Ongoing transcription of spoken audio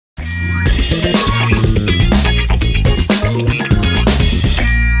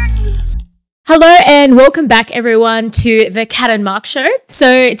Hello and welcome back everyone to the Cat and Mark Show.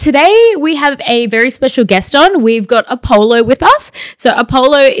 So today we have a very special guest on. We've got Apollo with us. So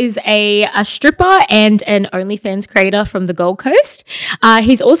Apollo is a stripper and an Onlyfans creator from the Gold Coast.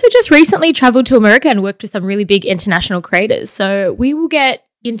 He's also just recently traveled to America and worked with some really big international creators. So we will get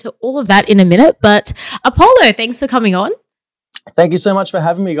into all of that in a minute. But Apollo, thanks for coming on. Thank you so much for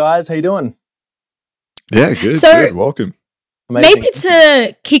having me, guys. How you doing? Yeah, good. Welcome. Amazing. Maybe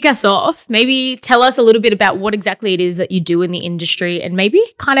to kick us off, maybe tell us a little bit about what exactly it is that you do in the industry and maybe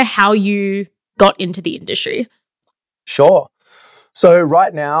kind of how you got into the industry. Sure. So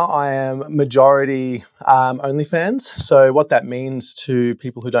right now I am majority OnlyFans. So what that means to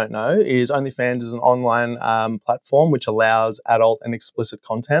people who don't know is OnlyFans is an online platform which allows adult and explicit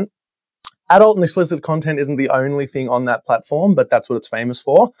content. Adult and explicit content isn't the only thing on that platform, but that's what it's famous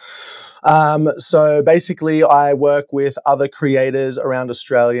for. So basically, I work with other creators around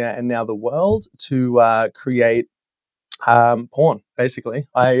Australia and now the world to create porn, basically.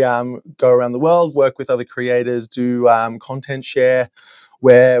 I go around the world, work with other creators, do content share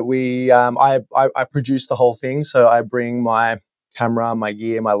where I produce the whole thing. So I bring my camera, my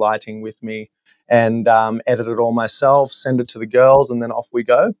gear, my lighting with me and edit it all myself, send it to the girls, and then off we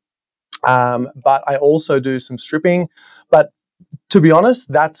go. But I also do some stripping. But to be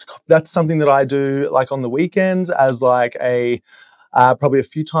honest, that's something that I do like on the weekends as like probably a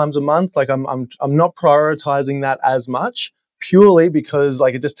few times a month. Like I'm not prioritizing that as much purely because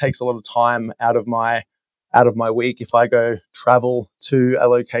like it just takes a lot of time out of my week. If I go travel to a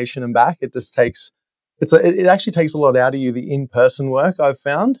location and back, it just takes it actually takes a lot out of you, the in-person work I've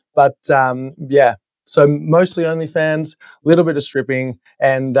found. But yeah. So mostly OnlyFans, a little bit of stripping,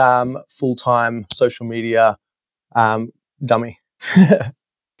 and full-time social media dummy.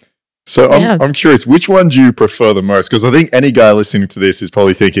 So I'm curious, which one do you prefer the most? Because I think any guy listening to this is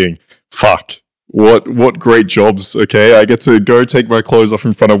probably thinking, fuck, what great jobs, okay? I get to go take my clothes off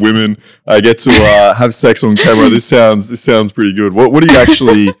in front of women. I get to have sex on camera. This sounds pretty good. What do you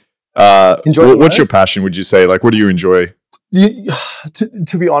actually enjoy? What's your passion, would you say? Like, what do you enjoy?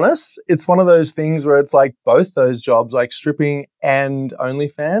 To be honest, it's one of those things where it's like both those jobs, like stripping and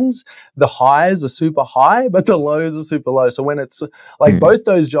OnlyFans, the highs are super high, but the lows are super low. So when it's like both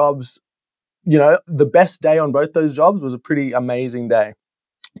those jobs, you know, the best day on both those jobs was a pretty amazing day.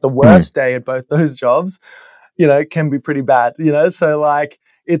 The worst day at both those jobs, you know, can be pretty bad, you know? So like,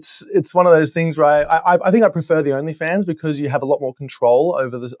 it's one of those things where I think I prefer the OnlyFans because you have a lot more control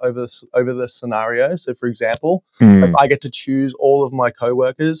over the scenario. So, for example, like I get to choose all of my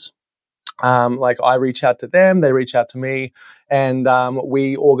coworkers. Like I reach out to them, they reach out to me, and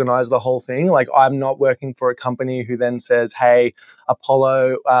we organize the whole thing. Like I'm not working for a company who then says, "Hey,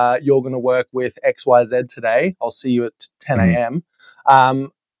 Apollo, you're going to work with XYZ today. I'll see you at 10 a.m."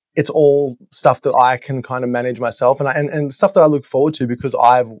 It's all stuff that I can kind of manage myself and stuff that I look forward to because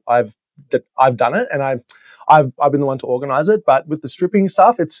I've done it and I've been the one to organize it. But with the stripping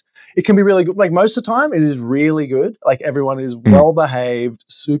stuff, it can be really good. Like most of the time it is really good. Like everyone is well behaved,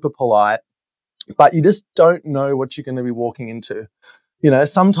 super polite, but you just don't know what you're going to be walking into. You know,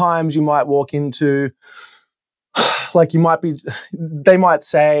 sometimes you might walk into like they might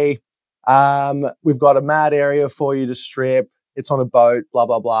say, we've got a mad area for you to strip. It's on a boat, blah,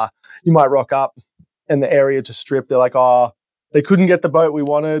 blah, blah. You might rock up in the area to strip. They're like, oh, they couldn't get the boat we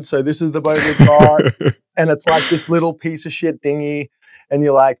wanted, so this is the boat we've got. And it's like this little piece of shit dinghy. And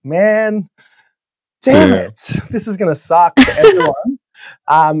you're like, man, damn it. This is going to suck for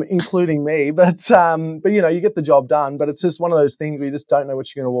everyone, including me. But you know, you get the job done. But it's just one of those things where you just don't know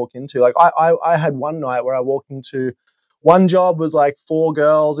what you're going to walk into. Like I had one night where I walked into one job was like 4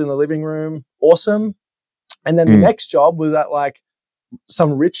 girls in the living room. Awesome. And then the next job was at like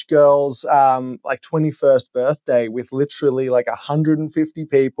some rich girl's like 21st birthday with literally like 150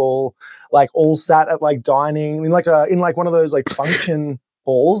 people, like all sat at like dining in like one of those like function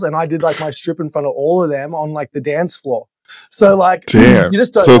halls. And I did like my strip in front of all of them on like the dance floor. So like, damn. You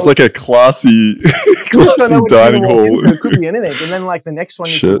just don't so know. It's like a classy dining hall. It could be anything. And then like the next one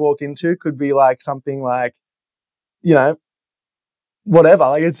you could walk into could be like something like, you know, whatever.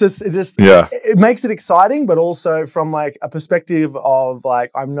 Like it makes it exciting, but also from like a perspective of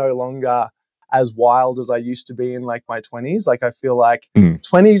like I'm no longer as wild as I used to be in like my 20s. Like I feel like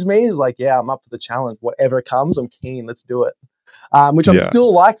 20s me is like, yeah, I'm up for the challenge. Whatever comes, I'm keen. Let's do it. Which I'm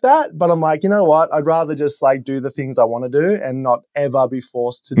still like that, but I'm like, you know what? I'd rather just like do the things I want to do and not ever be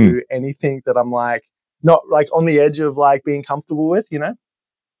forced to do anything that I'm like not like on the edge of like being comfortable with, you know?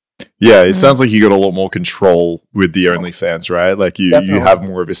 Yeah, it sounds like you got a lot more control with the OnlyFans, right? Like you have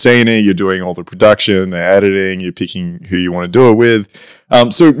more of a say in it. You're doing all the production, the editing. You're picking who you want to do it with.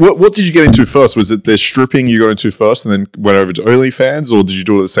 So what did you get into first? Was it the stripping you got into first and then went over to OnlyFans, or did you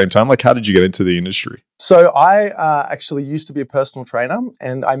do it at the same time? Like, how did you get into the industry? So I actually used to be a personal trainer,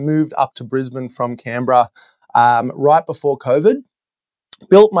 and I moved up to Brisbane from Canberra right before COVID.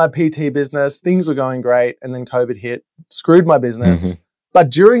 Built my PT business. Things were going great, and then COVID hit, screwed my business. Mm-hmm.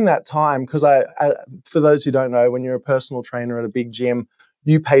 But during that time, because I, for those who don't know, when you're a personal trainer at a big gym,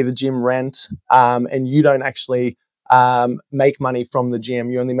 you pay the gym rent, and you don't actually make money from the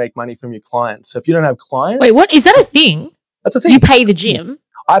gym. You only make money from your clients. So if you don't have clients, wait, what is that a thing? That's a thing. You pay the gym.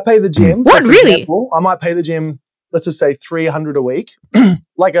 I pay the gym. What, so really? Example, I might pay the gym. Let's just say $300 a week,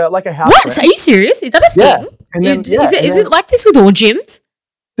 like a house. What? Rent. Are you serious? Is that a thing? Yeah. And then, is it like this with all gyms?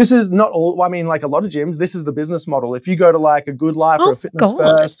 This is not all. I mean, like a lot of gyms, this is the business model. If you go to like a Good Life or a Fitness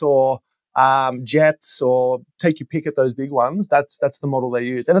First or Jets or take your pick at those big ones, that's the model they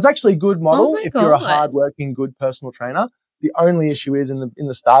use. And it's actually a good model if you're a hardworking, good personal trainer. The only issue is in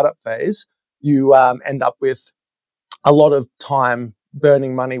the startup phase, you end up with a lot of time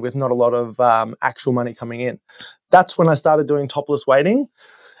burning money with not a lot of actual money coming in. That's when I started doing topless waiting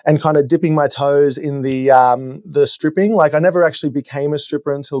and kind of dipping my toes in the stripping. Like I never actually became a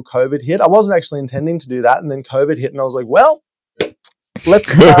stripper until COVID hit. I wasn't actually intending to do that. And then COVID hit and I was like, well,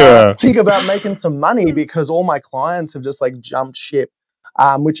 let's think about making some money because all my clients have just like jumped ship,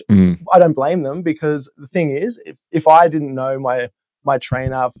 which I don't blame them because the thing is, if I didn't know my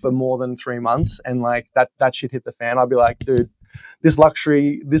trainer for more than 3 months and like that shit hit the fan, I'd be like, dude, this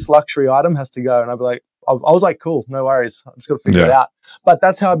luxury item has to go. And I'd be like, I was like, cool, no worries. I just got to figure it out. But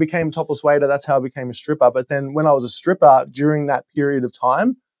that's how I became a topless waiter. That's how I became a stripper. But then when I was a stripper during that period of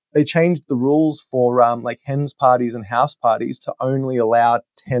time, they changed the rules for like hens parties and house parties to only allow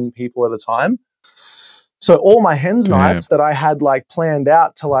 10 people at a time. So all my hens nights that I had like planned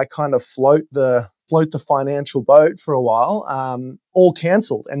out to like kind of float the financial boat for a while, all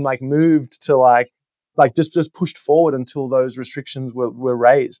cancelled and like moved to like just pushed forward until those restrictions were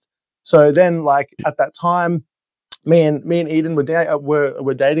raised. So then, like at that time, me and Eden were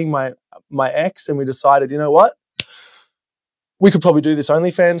dating my ex, and we decided, you know what, we could probably do this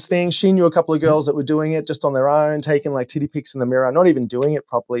OnlyFans thing. She knew a couple of girls that were doing it just on their own, taking like titty pics in the mirror, not even doing it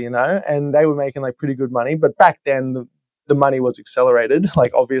properly, you know, and they were making like pretty good money. But back then, the money was accelerated,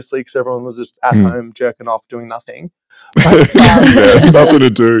 like obviously, because everyone was just at home jerking off, doing nothing. But, nothing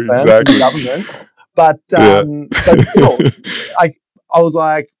to do, exactly. But still, I was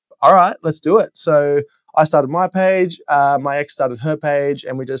like, all right, let's do it. So I started my page, my ex started her page,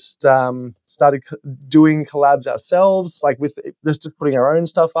 and we just started doing collabs ourselves, like with just putting our own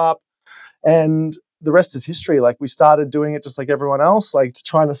stuff up. And the rest is history. Like we started doing it just like everyone else, like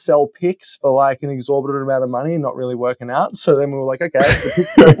trying to sell pics for like an exorbitant amount of money, not really working out. So then we were like, okay, the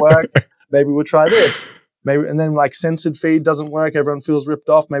pics don't work, maybe we'll try this. Maybe, and then like censored feed doesn't work, everyone feels ripped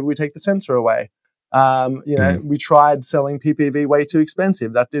off, maybe we take the censor away. We tried selling PPV way too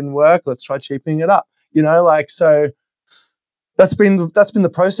expensive. That didn't work. Let's try cheapening it up. You know, like, so that's been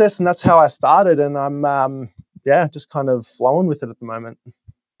the process, and that's how I started. And I'm, just kind of flowing with it at the moment.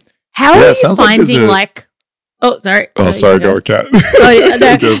 How are you finding like oh, sorry. Oh, sorry, go, Kat. Oh,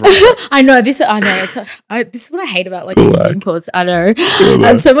 no. I know this. I know. This is what I hate about like these Zoom calls. I know.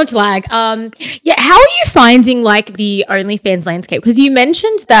 And so much lag. How are you finding like the OnlyFans landscape? Because you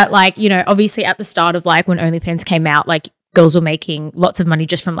mentioned that like, you know, obviously at the start of like when OnlyFans came out, like girls were making lots of money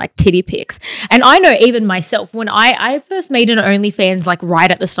just from like titty pics. And I know even myself, when I first made an OnlyFans like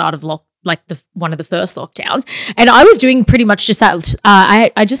right at the start of one of the first lockdowns, and I was doing pretty much just that.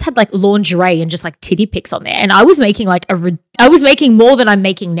 I just had like lingerie and just like titty pics on there, and I was making like I was making more than I'm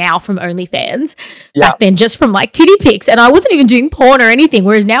making now from OnlyFans back then, just from like titty pics, and I wasn't even doing porn or anything.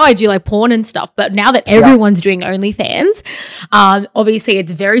 Whereas now I do like porn and stuff. But now that everyone's doing OnlyFans, obviously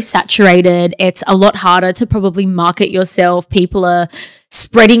it's very saturated. It's a lot harder to probably market yourself. People are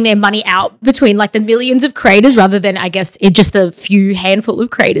spreading their money out between like the millions of creators rather than, I guess, just the few handful of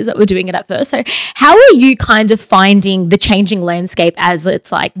creators that were doing it at first. So how are you kind of finding the changing landscape as it's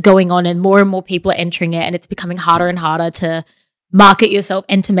like going on and more people are entering it and it's becoming harder and harder to market yourself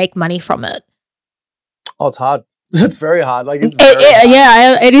and to make money from it? Oh, it's hard. It's very hard. Like it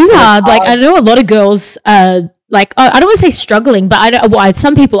is hard. Like I know a lot of girls like I don't want to say struggling, but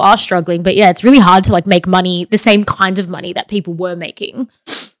some people are struggling. But yeah, it's really hard to like make money, the same kind of money that people were making.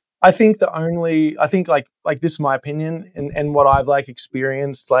 I think like this is my opinion and what I've like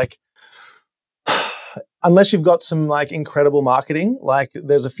experienced, like unless you've got some like incredible marketing, like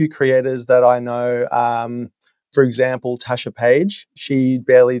there's a few creators that I know for example, Tasha Page, she's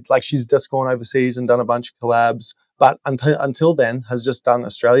just gone overseas and done a bunch of collabs, but until then has just done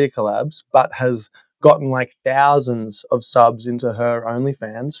Australia collabs, but has gotten like thousands of subs into her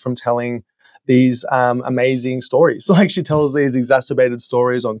OnlyFans from telling these amazing stories. Like she tells these exacerbated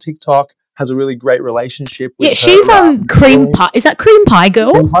stories on TikTok, has a really great relationship with she's Cream Pie. Is that Cream Pie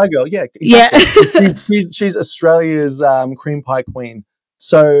Girl? Cream Pie Girl, yeah. Exactly. Yeah. she's Australia's cream pie queen.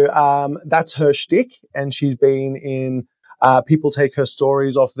 So that's her shtick, and she's been in people take her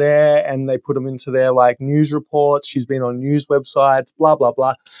stories off there and they put them into their like news reports. She's been on news websites, blah, blah,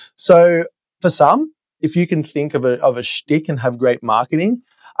 blah. So for some, if you can think of a shtick and have great marketing,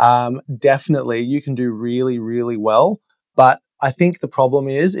 definitely you can do really, really well. But I think the problem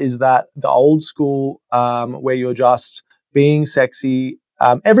is that the old school where you're just being sexy,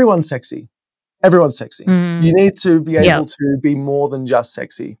 everyone's sexy. Everyone's sexy. You need to be able to be more than just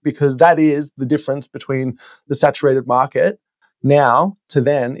sexy, because that is the difference between the saturated market now to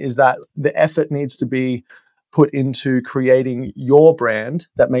then, is that the effort needs to be put into creating your brand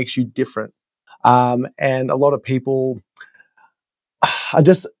that makes you different. And a lot of people,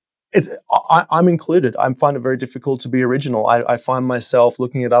 I'm included. I find it very difficult to be original. I find myself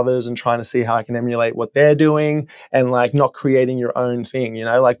looking at others and trying to see how I can emulate what they're doing and like not creating your own thing, you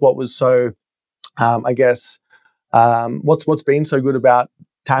know, like what was so, I guess, what's been so good about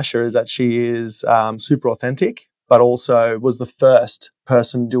Tasha is that she is super authentic, but also was the first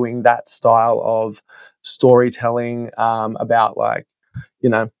person doing that style of storytelling about like, you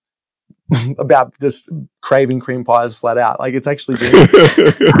know, about just craving cream pies flat out. Like it's actually doing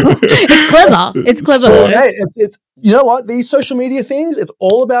It's clever. It's clever. So, hey, it's you know what? These social media things, it's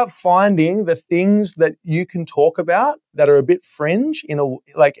all about finding the things that you can talk about that are a bit fringe in a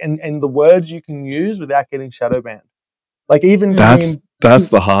like and the words you can use without getting shadow banned. Like even that's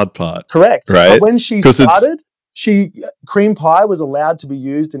the hard part. Correct. Right. But when she started, cream pie was allowed to be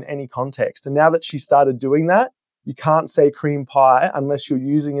used in any context. And now that she started doing that, you can't say cream pie unless you're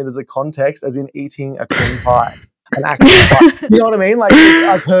using it as a context, as in eating a cream pie, an actual pie. You know what I mean? Like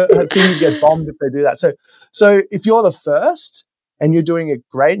her things get bombed if they do that. So if you're the first and you're doing it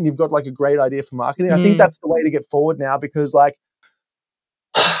great and you've got like a great idea for marketing, I think that's the way to get forward now, because like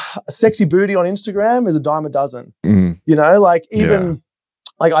a sexy booty on Instagram is a dime a dozen. You know, like even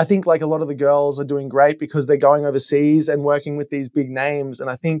like I think like a lot of the girls are doing great because they're going overseas and working with these big names. And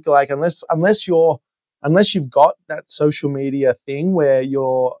I think like unless you've got that social media thing where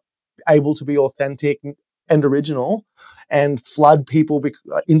you're able to be authentic and original and flood people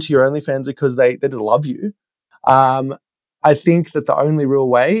into your OnlyFans because they just love you, I think that the only real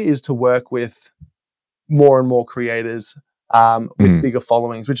way is to work with more and more creators with bigger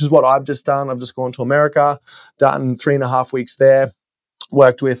followings, which is what I've just done. I've just gone to America, done 3.5 weeks there,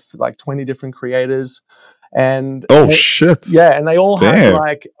 worked with like 20 different creators. And shit. Yeah, and they all had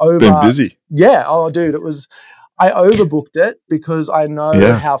like over been busy. Yeah. Oh dude, I overbooked it because I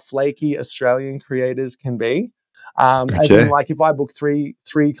know how flaky Australian creators can be. As in like if I book three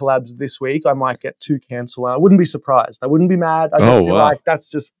collabs this week, I might get 2 cancel. I wouldn't be surprised. I wouldn't be mad. I just feel like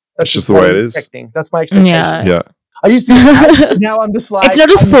that's just the way it is. That's my expectation. Yeah. I used to be mad, now I'm just like, it's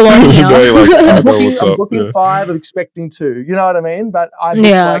not as full on here. I'm booking 5, I'm expecting 2. You know what I mean? But I booked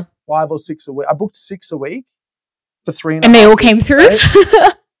like 5 or 6 a week. I booked 6 a week for 3.5. And they all came through?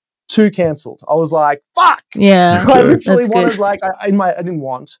 2 cancelled. I was like, fuck. Yeah. I literally wanted like, I didn't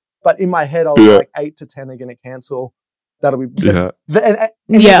want, but in my head I was like 8 to 10 are going to cancel. That'll be, and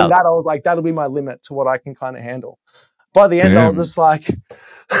even that I was like, that'll be my limit to what I can kind of handle. By the end, I was just like,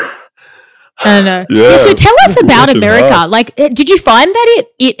 I don't know. Yeah, so tell us about America. Like, did you find that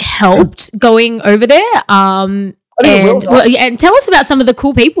it helped going over there? And tell us about some of the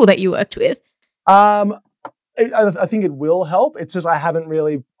cool people that you worked with. I think it will help. It's just I haven't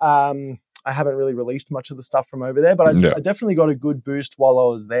really released much of the stuff from over there, but I definitely got a good boost while I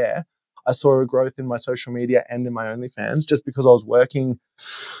was there. I saw a growth in my social media and in my OnlyFans just because I was working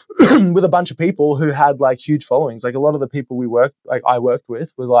with a bunch of people who had like huge followings. Like a lot of the people I worked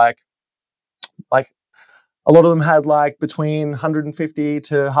with were like a lot of them had like between 150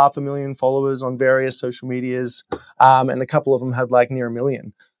 to 500,000 followers on various social medias. And a couple of them had like near 1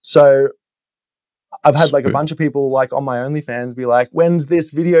 million. So I've had like a bunch of people like on my OnlyFans be like, when's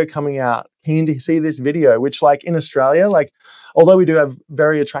this video coming out? Keen to see this video, which like in Australia, like, although we do have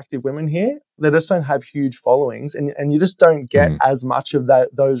very attractive women here, they just don't have huge followings and you just don't get as much of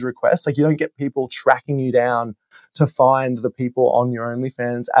those requests. Like you don't get people tracking you down to find the people on your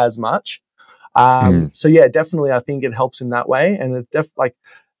OnlyFans as much. So yeah, definitely I think it helps in that way. And it like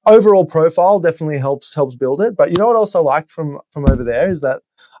overall profile definitely helps build it. But you know what else I like from over there is that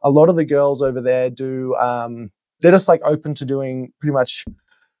a lot of the girls over there do they're just like open to doing pretty much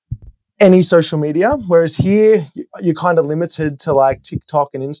any social media. Whereas here you're kind of limited to like TikTok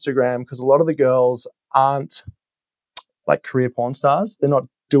and Instagram because a lot of the girls aren't like career porn stars. They're not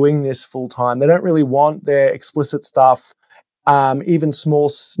doing this full time. They don't really want their explicit stuff, even small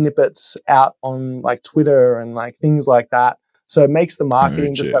snippets out on like Twitter and like things like that. So it makes the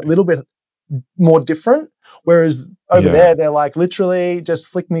marketing just a little bit more different. Whereas over there, they're like, literally just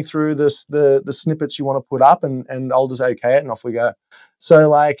flick me through the snippets you want to put up and I'll just okay it and off we go. So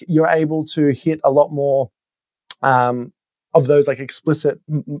like you're able to hit a lot more of those like explicit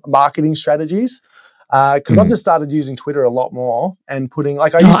marketing strategies. Because I've just started using Twitter a lot more and putting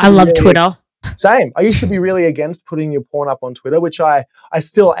like I love Twitter. Same. I used to be really against putting your porn up on Twitter, which I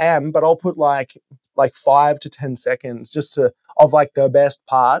still am, but I'll put like 5 to 10 seconds just of like the best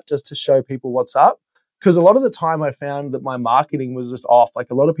part just to show people what's up. Because a lot of the time I found that my marketing was just off.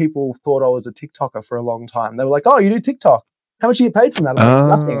 Like a lot of people thought I was a TikToker for a long time. They were like, "Oh, you do TikTok? How much do you get paid from that?" I'm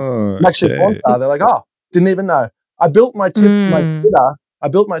like, "Nothing. I'm actually a porn star." They're like, "Oh, didn't even know." I built my Twitter. I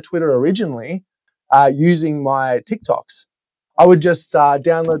built my Twitter originally using my TikToks. I would just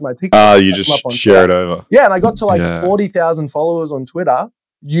download my TikTok. You just share it over. Yeah, and I got to like 40,000 followers on Twitter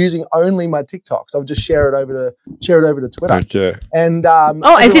using only my TikToks. I would just share it over to Twitter. Okay. And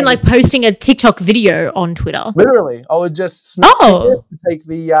as in like posting a TikTok video on Twitter. Literally, I would just take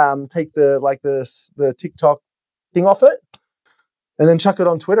the TikTok thing off it. And then chuck it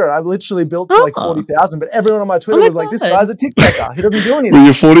on Twitter. I've literally built to like 40,000, but everyone on my Twitter was like, "This guy's a TikToker. He doesn't do anything." Were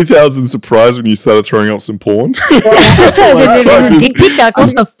you 40,000 surprised when you started throwing up some porn? Dick pic, what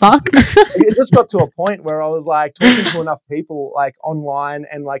the fuck? It just got to a point where I was like talking to enough people like online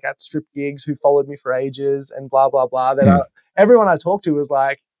and like at strip gigs who followed me for ages and blah, blah, blah. That everyone I talked to was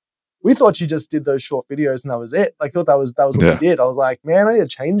like, "We thought you just did those short videos and that was it." Like, thought that was what you did. I was like, man, I need to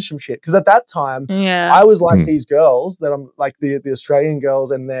change some shit. Because at that time, I was like these girls that I'm like the Australian girls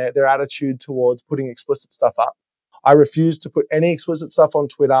and their attitude towards putting explicit stuff up. I refused to put any explicit stuff on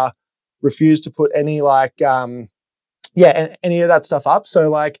Twitter, refused to put any like, any of that stuff up. So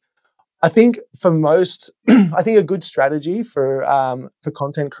like, I think for most, I think a good strategy for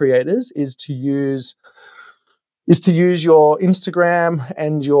content creators is to use your Instagram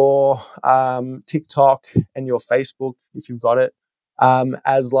and your TikTok and your Facebook, if you've got it,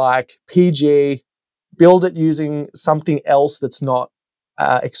 as like PG, build it using something else that's not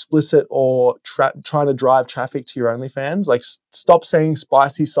explicit or trying to drive traffic to your OnlyFans. Like stop saying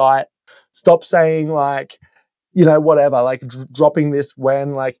spicy site, stop saying like, whatever, like dropping this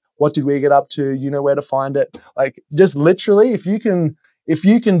when, like, what did we get up to? You know where to find it. Like just literally, if you can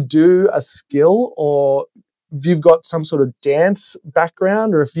do a skill or if you've got some sort of dance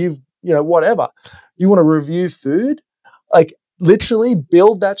background or if you've, whatever, you want to review food, like literally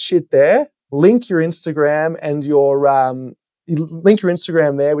build that shit there, link your Instagram and link your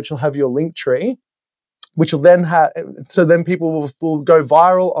Instagram there, which will have your link tree, which will then so then people will go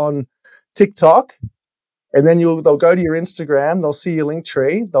viral on TikTok and then they'll go to your Instagram, they'll see your link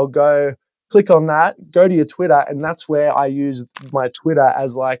tree, they'll go click on that, go to your Twitter. And that's where I use my Twitter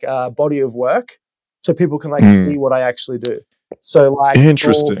as like a body of work. So people can like see what I actually do. So like,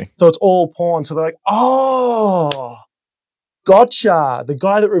 interesting. So it's all porn. So they're like, "Oh, gotcha. The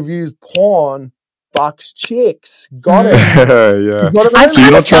guy that reviews porn fucks chicks. Got it." Yeah. So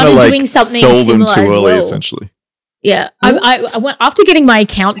you're not trying to like sell them too early, essentially. Yeah, I went after getting my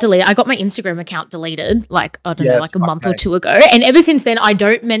account deleted. I got my Instagram account deleted, like I don't know, like a month or two ago, and ever since then, I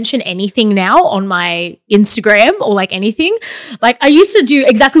don't mention anything now on my Instagram or like anything. Like I used to do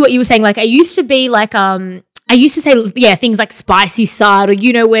exactly what you were saying. Like I used to be like, I used to say things like spicy side or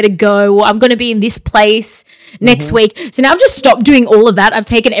you know where to go or I'm going to be in this place next week. So now I've just stopped doing all of that. I've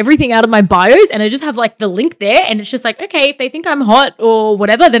taken everything out of my bios and I just have like the link there and it's just like, okay, if they think I'm hot or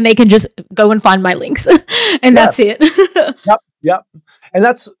whatever, then they can just go and find my links and that's it. Yep. And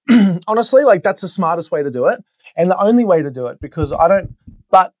that's honestly like that's the smartest way to do it and the only way to do it because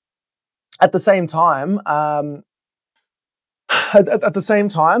but at the same time,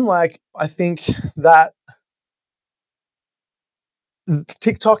 like I think that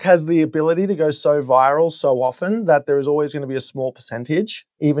TikTok has the ability to go so viral so often that there is always going to be a small percentage,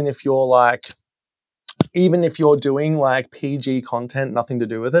 even if you're doing like PG content, nothing to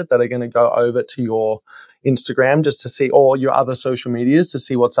do with it, that are going to go over to your Instagram just to see all your other social medias to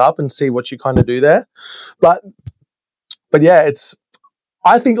see what's up and see what you kind of do there. But yeah,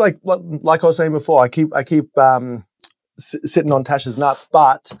 I think like I was saying before, I keep sitting on Tasha's nuts,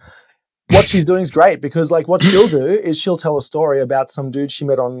 but what she's doing is great because like what she'll do is she'll tell a story about some dude she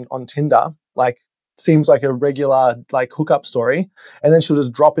met on Tinder like seems like a regular like hookup story, and then she'll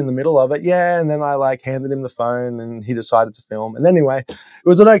just drop in the middle of it. Yeah, and then I like handed him the phone, and he decided to film. And anyway, it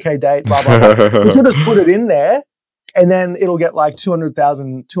was an okay date. Blah blah blah. She'll just put it in there, and then it'll get like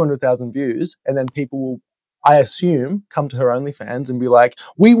 200,000 views, and then people will, I assume, come to her OnlyFans and be like,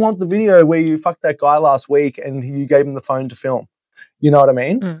 "We want the video where you fucked that guy last week and you gave him the phone to film." You know what I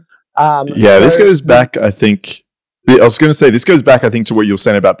mean? This goes back, I think. I was going to say, this goes back, I think, to what you were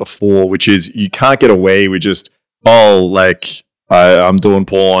saying about before, which is you can't get away with just, I'm doing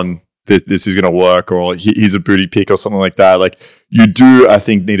porn, this is going to work, or here's a booty pic or something like that. Like, you do, I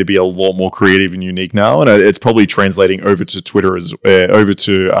think, need to be a lot more creative and unique now, and it's probably translating over to Twitter, over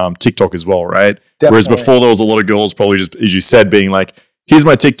to TikTok as well, right? Definitely. Whereas before, there was a lot of girls probably just, as you said, being like, here's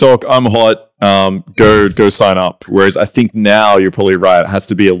my TikTok, I'm hot, go sign up. Whereas I think now you're probably right, it has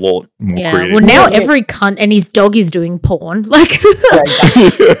to be a lot more creative. Well, now every cunt and his dog is doing porn. Like,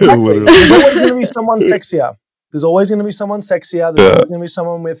 exactly. There's always going to be someone sexier. There's always going to be some's always going to be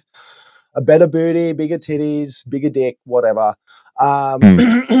someone with a better booty, bigger titties, bigger dick, whatever.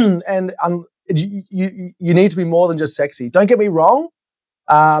 And you need to be more than just sexy. Don't get me wrong.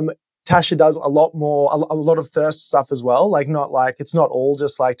 Tasha does a lot more, a lot of thirst stuff as well. Like, not like, it's not all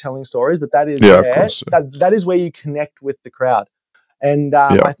just like telling stories, but that is that is where you connect with the crowd. And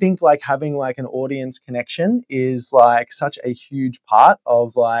I think like having like an audience connection is like such a huge part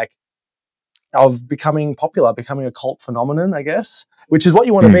of becoming popular, becoming a cult phenomenon, I guess, which is what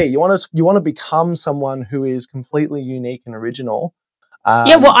you want to be. You want to become someone who is completely unique and original.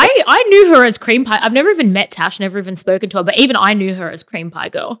 I knew her as Cream Pie. I've never even met Tash, never even spoken to her, but even I knew her as Cream Pie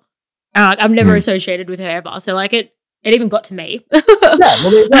Girl. I've never associated with her ever. So like it even got to me. And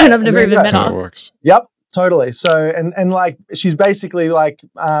I've never even met her. Works. Yep, totally. So and like she's basically like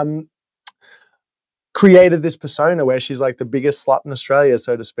created this persona where she's like the biggest slut in Australia,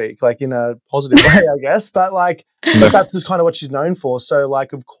 so to speak, like in a positive way, I guess. But like that's just kind of what she's known for. So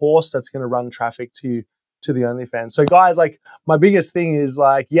like of course that's going to run traffic to the OnlyFans. So guys, like my biggest thing is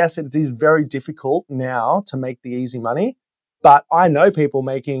like, yes, it is very difficult now to make the easy money. But I know people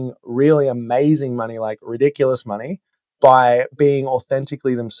making really amazing money, like ridiculous money, by being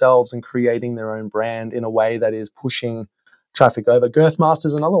authentically themselves and creating their own brand in a way that is pushing traffic over.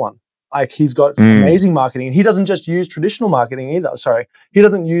 Girthmaster's another one. Like he's got amazing marketing. He doesn't just use traditional marketing either. Sorry. He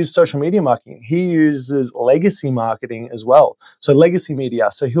doesn't use social media marketing. He uses legacy marketing as well. So legacy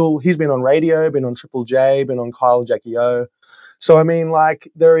media. So he's been on radio, been on Triple J, been on Kyle and Jackie O. So I mean, like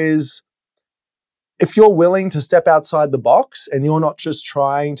if you're willing to step outside the box and you're not just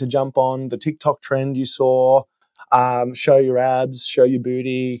trying to jump on the TikTok trend you saw, show your abs, show your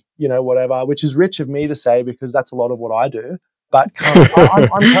booty, whatever, which is rich of me to say because that's a lot of what I do. But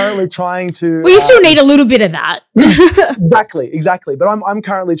I'm currently trying to. Well, you still need a little bit of that. Exactly. But I'm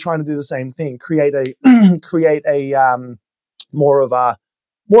currently trying to do the same thing. Create a more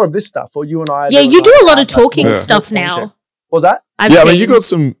of this stuff. Or you and I. Yeah, you do a lot of talking stuff now. What's that? I've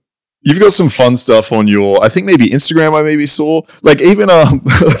seen. You've got some fun stuff on your, I think maybe Instagram. I maybe saw like even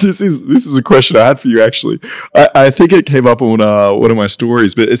this is a question I had for you actually. I think it came up on one of my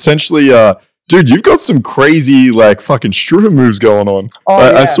stories, but essentially, dude, you've got some crazy like fucking stripper moves going on.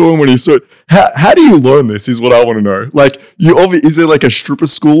 I saw him when he saw it. How do you learn this? Is what I want to know. Like is there like a stripper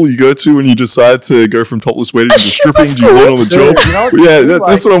school you go to and you decide to go from topless wedding to stripping? Do you learn on the job?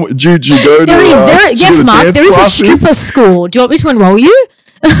 That's what I'm. Do you go? Yes, Mark. There is a stripper school. Do you want me to enroll you?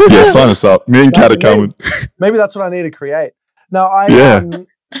 Yeah, sign us up. Me and Kat are coming. Maybe that's what I need to create. Now,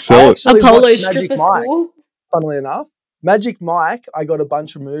 sell it. Apollo stripper school. Funnily enough, Magic Mike, I got a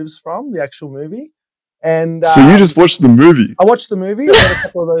bunch of moves from the actual movie. And so you just watched the movie? I watched the movie. I got a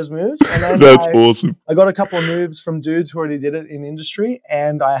couple of those moves. And then that's awesome. I got a couple of moves from dudes who already did it in industry.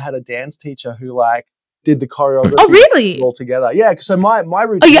 And I had a dance teacher who like did the choreography. Oh, really? All together. Yeah. So my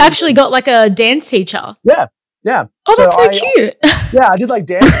routine. Oh, you actually got like a dance teacher? Yeah. Yeah. Oh, that's so cute. I did like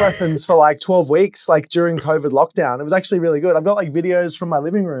dance lessons for like 12 weeks, like during COVID lockdown. It was actually really good. I've got like videos from my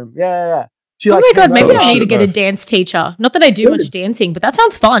living room. Yeah. Oh my God, maybe I need to get a dance teacher. Not that I do much dancing, but that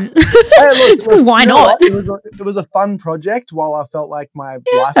sounds fun. Just because why not? It was a fun project while I felt like my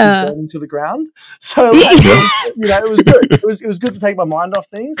life was burning to the ground. So it was good. It was good to take my mind off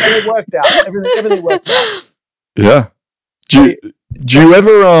things, and it worked out. Everything worked out. Yeah. Do you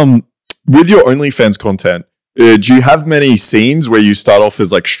ever with your OnlyFans content? Do you have many scenes where you start off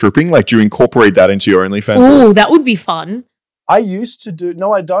as like stripping? Like, do you incorporate that into your OnlyFans? Oh, that would be fun. I used to do,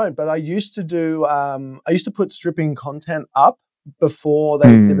 no, I don't, but I used to do, I used to put stripping content up before they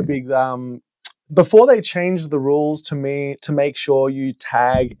did a big, before they changed the rules to make sure you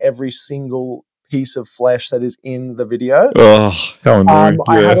tag every single piece of flesh that is in the video. Oh, how annoying.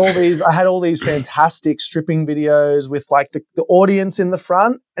 I had all these fantastic stripping videos with like the audience in the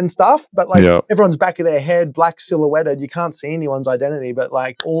front and stuff, but like everyone's back of their head, black silhouetted. You can't see anyone's identity, but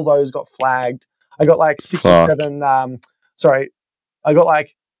like all those got flagged. I got like 6 or 7, I got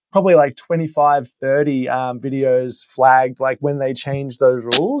like probably like 25, 30 videos flagged like when they changed those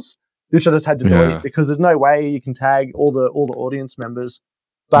rules, which I just had to delete because there's no way you can tag all the audience members.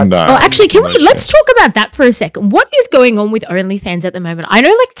 But actually, let's talk about that for a second. What is going on with OnlyFans at the moment? I know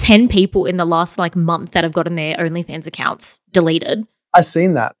like 10 people in the last like month that have gotten their OnlyFans accounts deleted. I've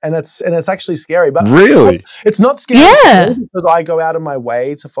seen that, and it's actually scary. But really, it's not scary because I go out of my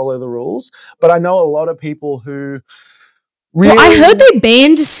way to follow the rules. But I know a lot of people who really. Well, I heard they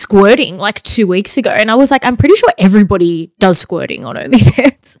banned squirting like 2 weeks ago, and I was like, I'm pretty sure everybody does squirting on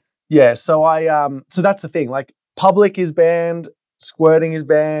OnlyFans. Yeah, so so that's the thing. Like, public is banned. Squirting is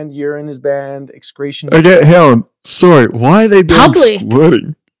banned, urine is banned, excretion. Okay, hang on. Sorry, why are they banned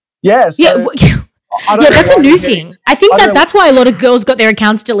squirting? Yes. Yeah, that's a new thing. I think that's why a lot of girls got their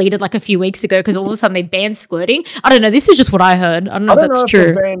accounts deleted like a few weeks ago because all of a sudden they banned squirting. I don't know. This is just what I heard. I don't know if that's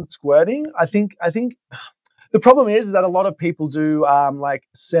true. They banned squirting. I think the problem is that a lot of people do like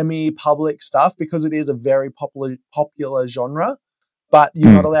semi-public stuff because it is a very popular genre, but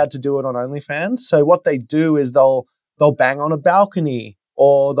you're not allowed to do it on OnlyFans. So what they do is they'll bang on a balcony,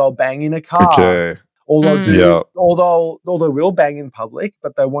 or they'll bang in a car, or they'll do, or they will bang in public,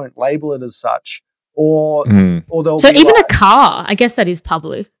 but they won't label it as such, or they'll. So even a car, I guess that is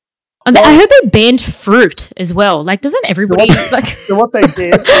public. I heard they banned fruit as well. Like, doesn't everybody like? So what they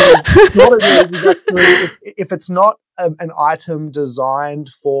did is, if it's not an item designed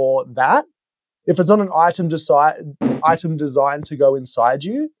for that, if it's not an item designed to go inside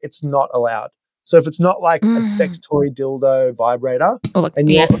you, it's not allowed. So if it's not like a sex toy, dildo, vibrator, or like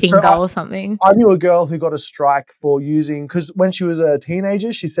finger or something. I knew a girl who got a strike for using, because when she was a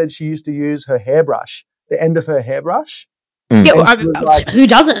teenager, she said she used to use her hairbrush, the end of her hairbrush. Yeah, who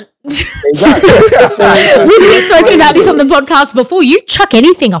doesn't? We've spoken about this on the podcast before. You chuck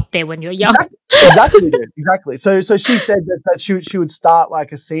anything up there when you're young. Exactly. So she said that she would start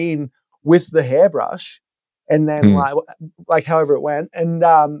like a scene with the hairbrush. And then like however it went, and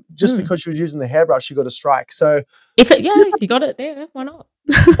just because she was using the hairbrush, she got a strike. So if you got it there, why not?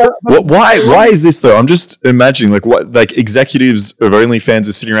 Why is this though? I'm just imagining like executives of OnlyFans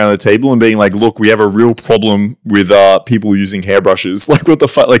are sitting around the table and being like, look, we have a real problem with people using hairbrushes. Like, what the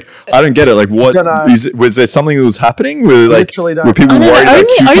fuck? Like, I don't get it. Like, what was there something that was happening with like were people worried about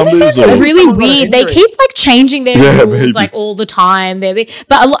cucumbers? OnlyFans is really weird. They keep like changing their rules like all the time, baby.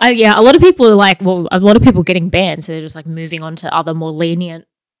 But a lot of people are like, well, a lot of people getting banned, so they're just like moving on to other more lenient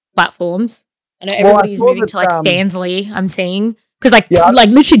platforms. I know everybody's moving to like Fansly. I'm seeing. Because like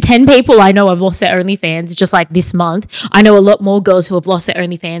literally 10 people I know have lost their OnlyFans just like this month. I know a lot more girls who have lost their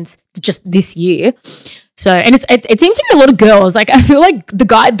OnlyFans just this year. So, and it seems to be a lot of girls. Like, I feel like the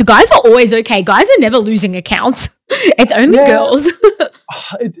guys are always okay. Guys are never losing accounts. It's only girls.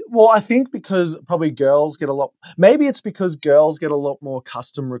 Well, I think because probably girls get maybe it's because girls get a lot more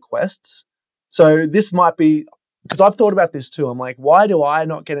custom requests. So this might be, because I've thought about this too. I'm like, why do I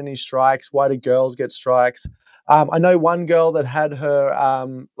not get any strikes? Why do girls get strikes? I know one girl that had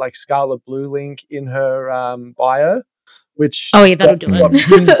her like Scarlet Blue link in her bio, which that'll do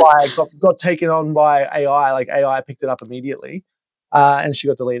it. got taken on by AI. Like, AI picked it up immediately, and she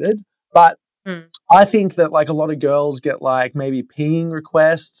got deleted. But I think that like a lot of girls get like maybe peeing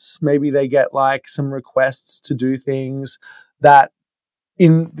requests. Maybe they get like some requests to do things that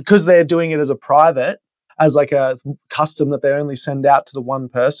because they're doing it as a private, as like a custom that they only send out to the one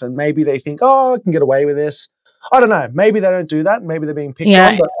person. Maybe they think, I can get away with this. I don't know. Maybe they don't do that. Maybe they're being picked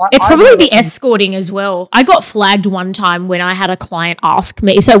on. But it's probably the escorting as well. I got flagged one time when I had a client ask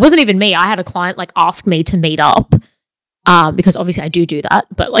me. So it wasn't even me. I had a client like ask me to meet up because obviously I do that.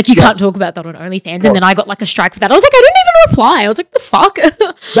 But like you can't talk about that on OnlyFans. And then I got like a strike for that. I was like, I didn't even reply. I was like, the fuck?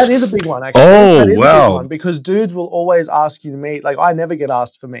 That is a big one, actually. Oh, that is wow. a big one because dudes will always ask you to meet. Like, I never get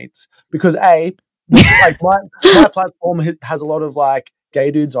asked for meets because like my platform has a lot of like gay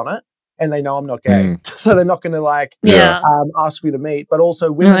dudes on it. And they know I'm not gay. So they're not going to ask me to meet. But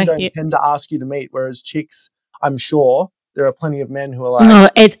also women don't tend to ask you to meet, whereas chicks, I'm sure there are plenty of men who are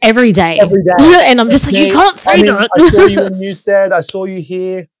like... it's every day. And I'm just like, you can't say that. I saw you in Newstead. I saw you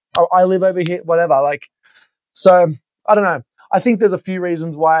here. I live over here, whatever. Like, so I don't know. I think there's a few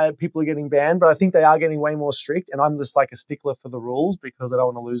reasons why people are getting banned, but I think they are getting way more strict. And I'm just like a stickler for the rules because I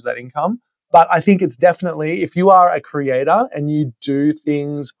don't want to lose that income. But I think it's definitely, if you are a creator and you do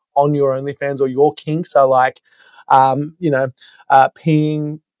things on your OnlyFans or your kinks are like, peeing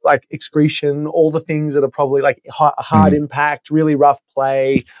like excretion, all the things that are probably like hard impact, really rough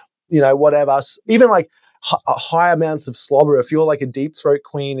play, whatever. Even like high amounts of slobber. If you're like a deep throat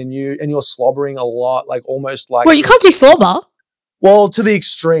queen and you're slobbering a lot, like almost like. Well, you can't do slobber. Well, to the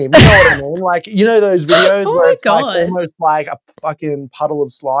extreme. You know what I mean? Like, those videos Oh where my it's like God. almost like a fucking puddle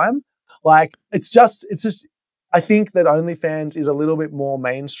of slime. Like, it's just, I think that OnlyFans is a little bit more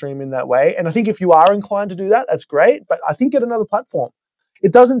mainstream in that way. And I think if you are inclined to do that, that's great. But I think get another platform.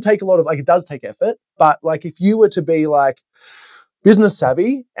 It doesn't take a lot of, like, it does take effort. But like, if you were to be like business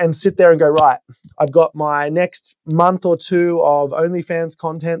savvy and sit there and go, right, I've got my next month or two of OnlyFans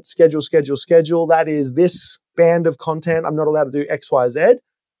content, schedule. That is this band of content. I'm not allowed to do X, Y, Z.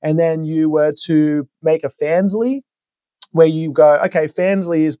 And then you were to make a Fansly where you go, okay,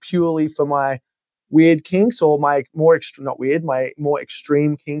 Fansly is purely for my weird kinks or my more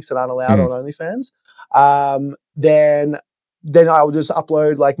extreme kinks that aren't allowed on OnlyFans. Then I will just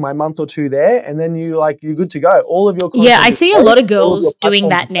upload like my month or two there, and then you're good to go. All of your content. Yeah, I see a lot of girls doing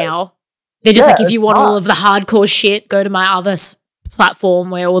that now. They're just like, if you want all of the hardcore shit, go to my other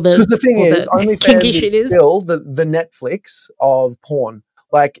platform where all the because the thing is, OnlyFans is still the Netflix of porn.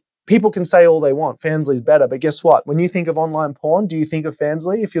 Like, people can say all they want, Fansly's better, but guess what? When you think of online porn, do you think of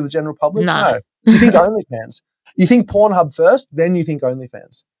Fansly if you're the general public? No. You think OnlyFans. You think Pornhub first, then you think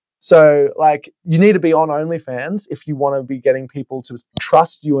OnlyFans. So, like, you need to be on OnlyFans if you want to be getting people to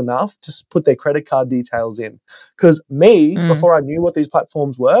trust you enough to put their credit card details in. Because before I knew what these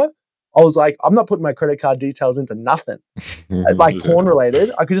platforms were, I was like, I'm not putting my credit card details into nothing. Like porn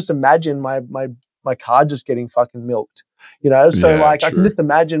related, I could just imagine my card just getting fucking milked. So I can just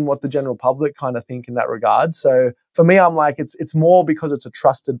imagine what the general public kind of think in that regard. So for me, I'm like, it's more because it's a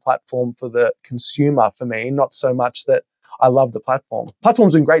trusted platform for the consumer for me, not so much that I love the platform.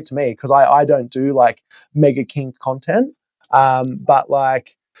 Platform's been great to me because I don't do like mega kink content. But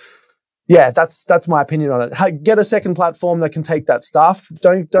like, yeah, that's my opinion on it. Get a second platform that can take that stuff.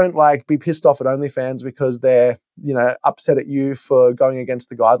 Don't like be pissed off at OnlyFans because they're, upset at you for going against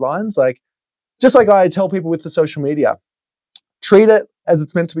the guidelines. Like, just like I tell people with the social media, treat it as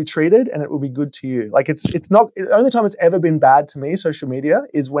it's meant to be treated and it will be good to you. Like, it's not, the only time it's ever been bad to me, social media,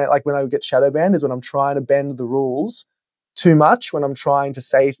 is when I get shadow banned, is when I'm trying to bend the rules too much, when I'm trying to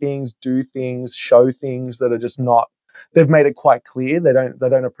say things, do things, show things that are just not, they've made it quite clear they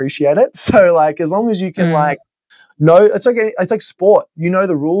don't appreciate it. So like, as long as you can like know, it's like sport. You know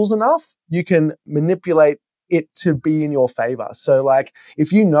the rules enough, you can manipulate it to be in your favor. So like,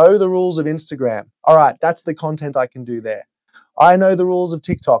 if you know the rules of Instagram, all right, that's the content I can do there. I know the rules of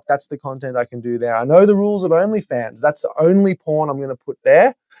TikTok, that's the content I can do there. I know the rules of OnlyFans, that's the only porn I'm going to put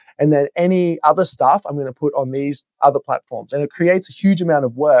there. And then any other stuff I'm going to put on these other platforms. And it creates a huge amount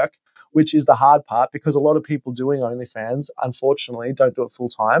of work, which is the hard part, because a lot of people doing OnlyFans, unfortunately, don't do it full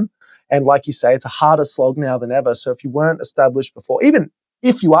time. And like you say, it's a harder slog now than ever. So if you weren't established before, even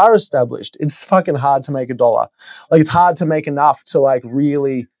if you are established, it's fucking hard to make $1. Like, it's hard to make enough to like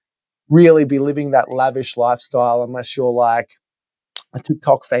really, really be living that lavish lifestyle unless you're like a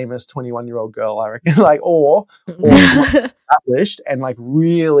TikTok famous 21-year-old girl, I reckon. Like, or established and like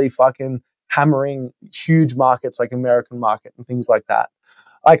really fucking hammering huge markets like American market and things like that.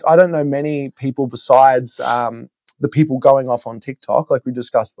 Like, I don't know many people besides the people going off on TikTok, like we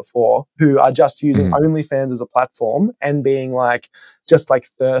discussed before, who are just using OnlyFans as a platform and being like, just like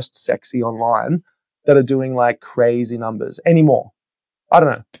thirst sexy online, that are doing like crazy numbers anymore. I don't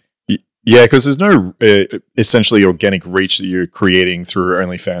know. Yeah, because there's no essentially organic reach that you're creating through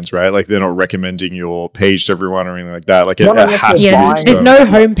OnlyFans, right? Like, they're not recommending your page to everyone or anything like that. Like, it has to. There's no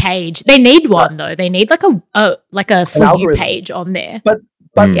homepage. They need one though. They need like a for you page on there. But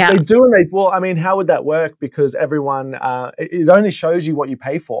they do, and I mean, how would that work? Because everyone, it only shows you what you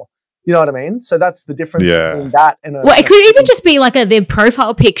pay for. You know what I mean? So that's the difference between that and it could even just be like their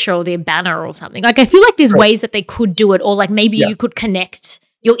profile picture or their banner or something. Like, I feel like there's ways that they could do it, or like maybe you could connect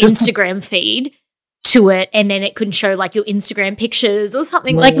your Instagram feed to it, and then it could show like your Instagram pictures or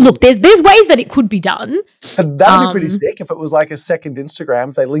something. Like, look, there's ways that it could be done. And that would be pretty sick if it was like a second Instagram,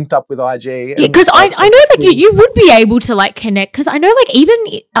 if they linked up with IG. Yeah, because I know like you would be able to like connect, because I know like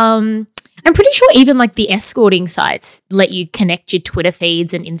even I'm pretty sure even like the escorting sites let you connect your Twitter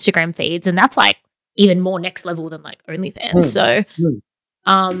feeds and Instagram feeds, and that's like even more next level than like OnlyFans. So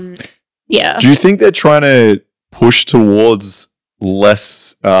yeah. Do you think they're trying to push towards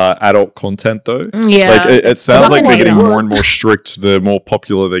less adult content though? Yeah, like it sounds like they're getting more and more strict the more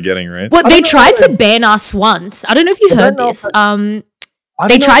popular they're getting, right? Well, they tried to ban us once. I don't know if you heard this.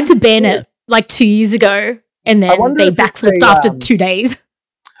 They tried to ban it like 2 years ago, and then they backflipped after 2 days.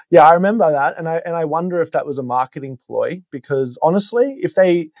 Yeah, I remember that, and I wonder if that was a marketing ploy, because honestly, if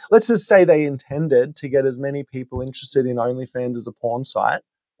let's just say they intended to get as many people interested in OnlyFans as a porn site,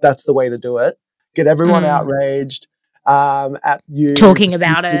 that's the way to do it. Get everyone outraged at you talking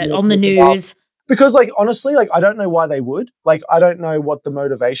about it on the news. Because, like, honestly, like, I don't know why they would. Like, I don't know what the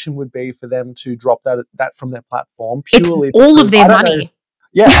motivation would be for them to drop that from their platform purely. It's all of their money.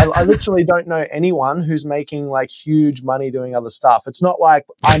 Yeah, I literally don't know anyone who's making like huge money doing other stuff. It's not like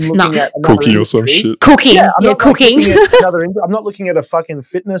I'm looking at another cooking or some shit. Cooking, cooking. I'm not looking at a fucking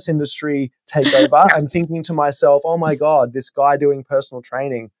fitness industry takeover. I'm thinking to myself, oh my God, this guy doing personal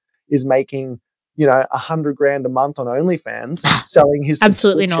training is making, $100,000 a month on OnlyFans selling his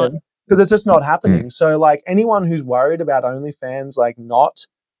absolutely not, because it's just not happening. So like anyone who's worried about OnlyFans like not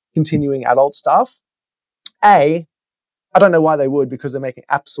continuing adult stuff, I don't know why they would, because they're making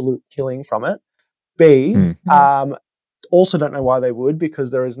absolute killing from it. B, also don't know why they would,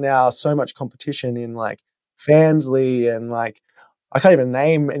 because there is now so much competition in like Fansly and like I can't even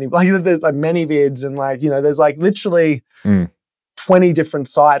name any. Like there's like ManyVids and like there's like literally 20 different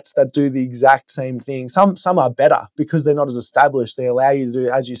sites that do the exact same thing. Some are better because they're not as established. They allow you to do,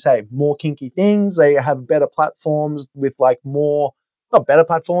 as you say, more kinky things. They have better platforms with like more. Not better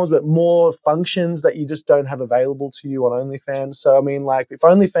platforms, but more functions that you just don't have available to you on OnlyFans. So, I mean, like, if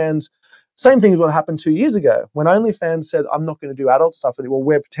OnlyFans, same thing as what happened 2 years ago. When OnlyFans said, I'm not going to do adult stuff anymore,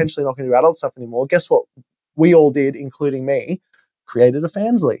 we're potentially not going to do adult stuff anymore, guess what we all did, including me, created a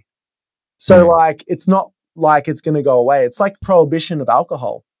Fansly. So, like, it's not like it's going to go away. It's like prohibition of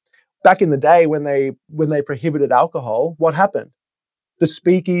alcohol. Back in the day when they prohibited alcohol, what happened? The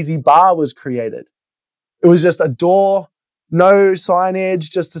speakeasy bar was created. It was just a door, no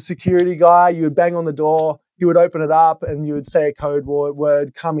signage, just a security guy. You would bang on the door, he would open it up, and you would say a code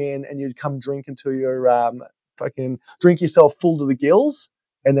word, come in, and you'd come drink until you're fucking drink yourself full to the gills,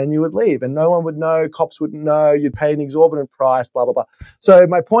 and then you would leave. And no one would know, cops wouldn't know, you'd pay an exorbitant price, blah, blah, blah. So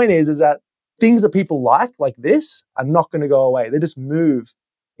my point is that things that people like this, are not going to go away. They just move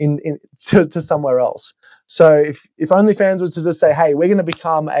to somewhere else. So if OnlyFans was to just say, hey, we're going to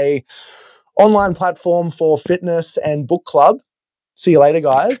become a online platform for fitness and book club. See you later,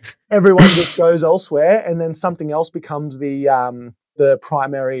 guys. Everyone just goes elsewhere, and then something else becomes the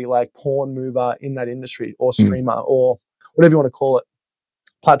primary like porn mover in that industry, or streamer, or whatever you want to call it,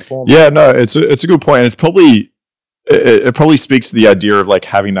 platform. Yeah, no, it's a good point. And it's probably it probably speaks to the idea of like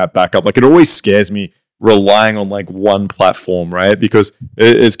having that backup. Like it always scares me relying on like one platform, right? Because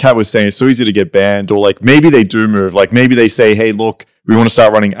as Kat was saying, it's so easy to get banned, or like maybe they do move. Like maybe they say, hey, look, we want to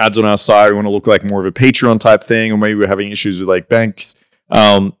start running ads on our site. We want to look like more of a Patreon type thing, or maybe we're having issues with like banks.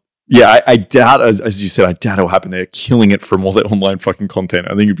 I doubt, as you said, I doubt it'll happen. They're killing it from all that online fucking content.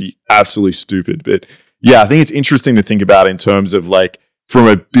 I think it'd be absolutely stupid. But yeah, I think it's interesting to think about in terms of like, from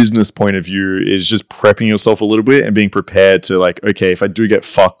a business point of view, is just prepping yourself a little bit and being prepared to like, okay, if I do get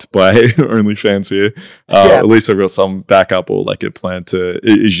fucked by OnlyFans here, at least I've got some backup or like a plan to,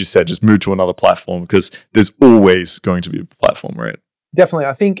 as you said, just move to another platform, because there's always going to be a platform, right? Definitely.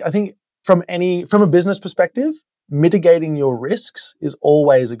 I think from a business perspective, mitigating your risks is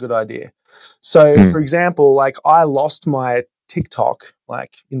always a good idea. So for example, like I lost my TikTok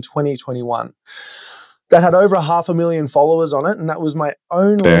like in 2021. That had over 500,000 followers on it, and that was my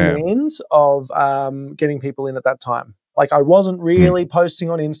only means of getting people in at that time. Like I wasn't really posting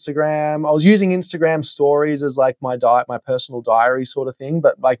on Instagram. I was using Instagram stories as like my personal diary sort of thing,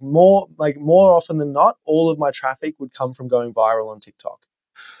 but like more often than not, all of my traffic would come from going viral on TikTok.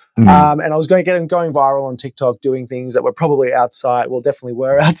 And I was going viral on TikTok, doing things that were probably definitely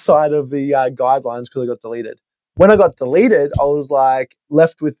were outside of the guidelines, because I got deleted. When I got deleted, I was like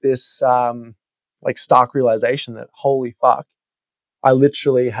left with this like stark realization that, holy fuck, I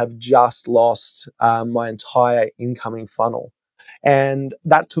literally have just lost my entire incoming funnel. And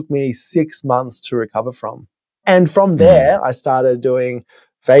that took me 6 months to recover from. And from there, I started doing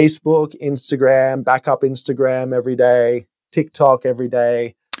Facebook, Instagram, backup Instagram every day, TikTok every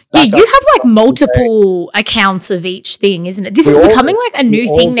day. Yeah, you have like multiple accounts of each thing, isn't it? This is becoming like a new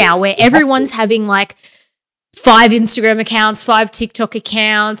thing now, where everyone's having like 5 Instagram accounts, 5 TikTok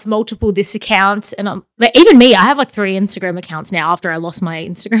accounts, multiple this accounts. And even me, I have like 3 Instagram accounts now after I lost my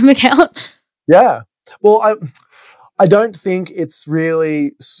Instagram account. Yeah. Well, I don't think it's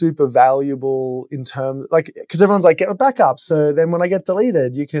really super valuable in terms, like, because everyone's like, get a backup. So then when I get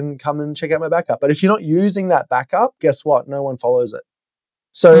deleted, you can come and check out my backup. But if you're not using that backup, guess what? No one follows it.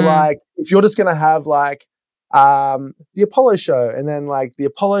 So like, if you're just going to have like the Apollo show and then like the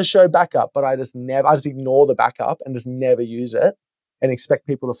Apollo show backup, but I just ignore the backup and just never use it, and expect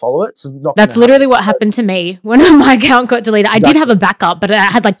people to follow it. So that's literally what happened to me when my account got deleted. I did have a backup, but I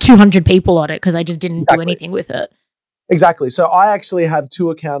had like 200 people on it because I just didn't do anything with it. Exactly. So I actually have 2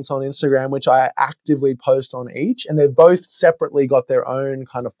 accounts on Instagram, which I actively post on each, and they've both separately got their own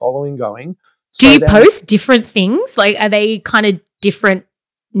kind of following going. Do you post different things? Like, are they kind of different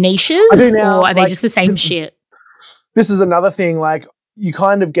niches, or are they just the same shit? This is another thing, like, you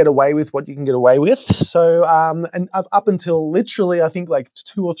kind of get away with what you can get away with. So, and up until literally, I think like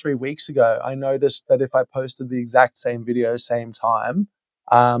 2 or 3 weeks ago, I noticed that if I posted the exact same video, same time,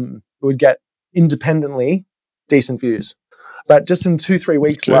 it would get independently decent views. But just in 2-3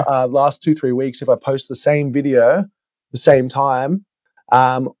 weeks, last 2-3 weeks, if I post the same video, the same time,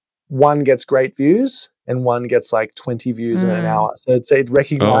 one gets great views and one gets like 20 views in an hour. So it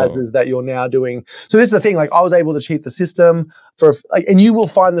recognizes that you're now doing. So this is the thing, like I was able to cheat the system and you will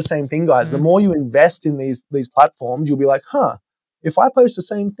find the same thing, guys. The more you invest in these platforms, you'll be like, if I post the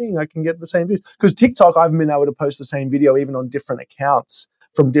same thing, I can get the same views. Because TikTok, I've been able to post the same video even on different accounts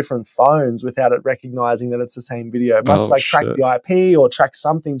from different phones without it recognizing that it's the same video. It must track the IP or track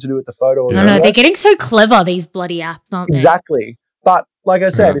something to do with the photo. No, they're getting so clever, these bloody apps, aren't they? Exactly. But like I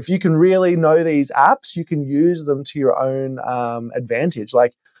said, if you can really know these apps, you can use them to your own advantage.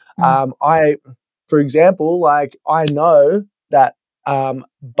 Like for example, like I know that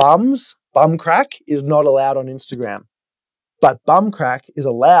bum crack is not allowed on Instagram, but bum crack is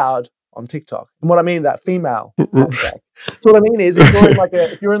allowed on TikTok. And what I mean that female bum crack. So what I mean is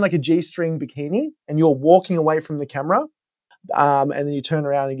if you're in like a G-string bikini and you're walking away from the camera, and then you turn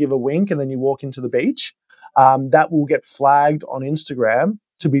around and give a wink and then you walk into the beach, that will get flagged on Instagram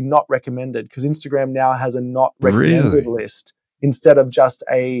to be not recommended, because Instagram now has a not recommended list instead of just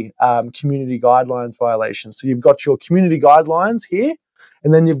a community guidelines violation. So you've got your community guidelines here,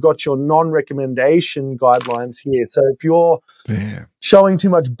 and then you've got your non-recommendation guidelines here. So if you're showing too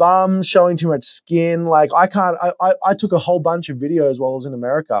much bum, showing too much skin, like I took a whole bunch of videos while I was in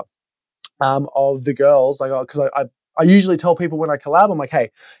America of the girls, like because I usually tell people when I collab, I'm like, hey,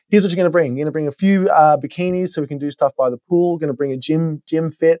 here's what you're going to bring. You're going to bring a few bikinis so we can do stuff by the pool. Going to bring a gym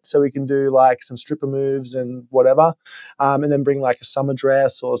fit so we can do like some stripper moves and whatever. And then bring like a summer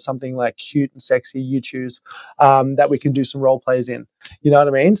dress or something like cute and sexy, you choose, that we can do some role plays in. You know what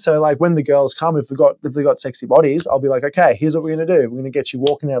I mean? So like when the girls come, if they've got sexy bodies, I'll be like, okay, here's what we're going to do. We're going to get you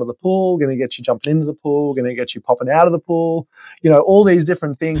walking out of the pool. We're going to get you jumping into the pool. We're going to get you popping out of the pool. You know, all these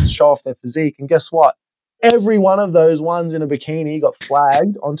different things to show off their physique. And guess what? Every one of those ones in a bikini got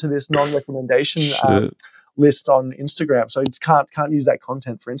flagged onto this non-recommendation list on Instagram. So you can't use that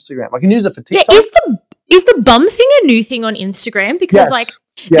content for Instagram. I can use it for TikTok. Yeah, is the bum thing a new thing on Instagram? Because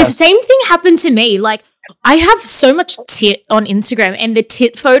the same thing happened to me. Like I have so much tit on Instagram, and the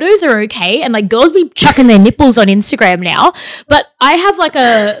tit photos are okay, and like girls be chucking their nipples on Instagram now. But I have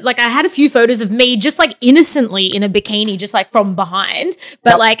I had a few photos of me just like innocently in a bikini, just like from behind,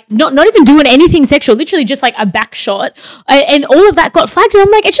 but like not even doing anything sexual, literally just like a back shot, and all of that got flagged. And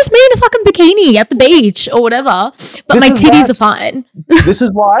I'm like, it's just me in a fucking bikini at the beach or whatever, but my titties are fine. This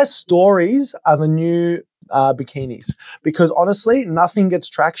is why stories are the new bikinis, because honestly, nothing gets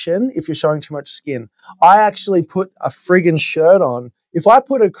traction if you're showing too much skin. I actually put a friggin' shirt on. If I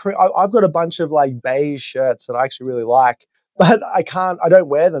put I've got a bunch of like beige shirts that I actually really like, but I don't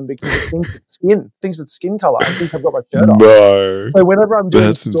wear them because it thinks it's skin color. I think I've got my shirt on. No. So whenever I'm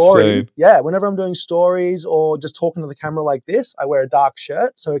doing stories, whenever I'm doing stories or just talking to the camera like this, I wear a dark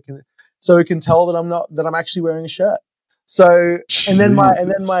shirt so it can tell that I'm actually wearing a shirt. So and then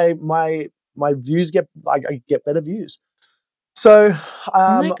my views I get better views. So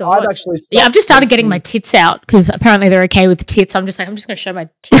I've actually I've just started getting my tits out because apparently they're okay with tits. I'm just going to show my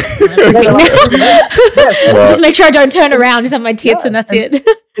tits. Just make sure I don't turn around, just have my tits and that's it. And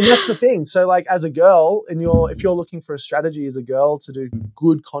that's the thing. So like as a girl, if you're looking for a strategy as a girl to do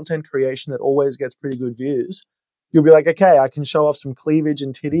good content creation that always gets pretty good views, you'll be like, okay, I can show off some cleavage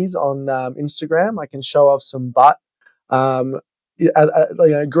and titties on Instagram. I can show off some butt.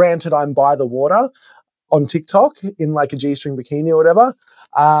 Granted, I'm by the water on TikTok in like a G-string bikini or whatever.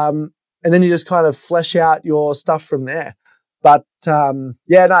 And then you just kind of flesh out your stuff from there. But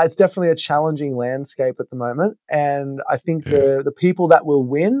it's definitely a challenging landscape at the moment. And I think the people that will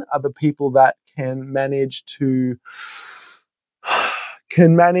win are the people that can manage to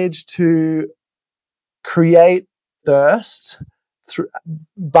create thirst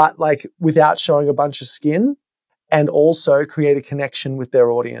but like without showing a bunch of skin, and also create a connection with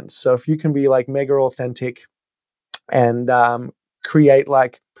their audience. So if you can be like mega authentic and create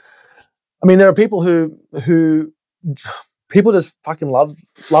there are people who people just fucking love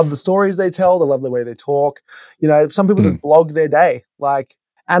the stories they tell. They love the way they talk. You know, some people just blog their day. Like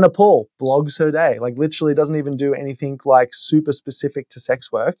Anna Paul blogs her day. Like literally doesn't even do anything like super specific to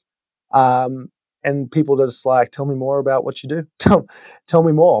sex work. And people just like, tell me more about what you do. Tell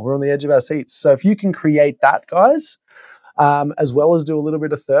me more. We're on the edge of our seats. So if you can create that, guys, as well as do a little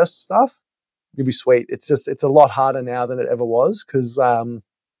bit of thirst stuff, you'll be sweet. It's a lot harder now than it ever was because,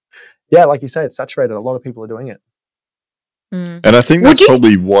 like you say, it's saturated. A lot of people are doing it. And I think that's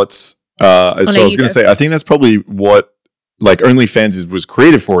probably what's, so I was going to say, I think that's probably what like OnlyFans was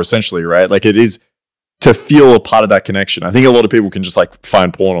created for essentially, right? Like it is to feel a part of that connection. I think a lot of people can just like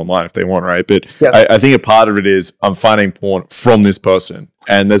find porn online if they want, right? But yes. I think a part of it is I'm finding porn from this person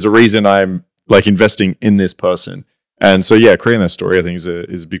and there's a reason I'm like investing in this person. And so, yeah, creating that story, I think is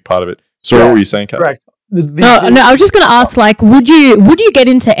a big part of it. So what were you saying, Kat? Correct. No, I was just going to ask, like, would you get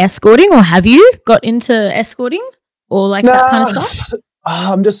into escorting or have you got into escorting or like that kind of stuff?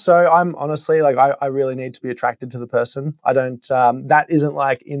 I'm honestly like, I really need to be attracted to the person. I don't, that isn't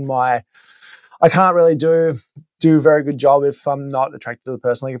like I can't really do a very good job if I'm not attracted to the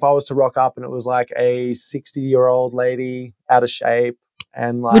person. Like if I was to rock up and it was like a 60-year-old lady out of shape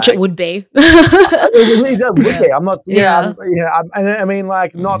and like, which it would be. it would be. I'm not, I mean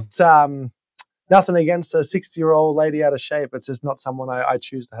like not, nothing against a 60-year-old lady out of shape. It's just not someone I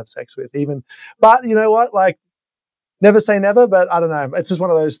choose to have sex with even. But you know what? Like never say never, but I don't know. It's just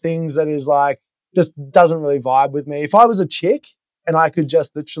one of those things that is like, just doesn't really vibe with me. If I was a chick and I could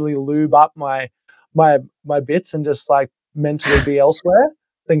just literally lube up my bits and just like mentally be elsewhere,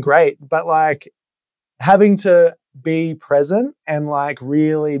 then great. But like having to be present and like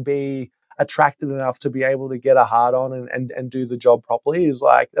really be attracted enough to be able to get a hard on and do the job properly is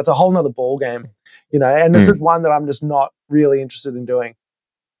like, that's a whole nother ball game, you know, and this is one that I'm just not really interested in doing.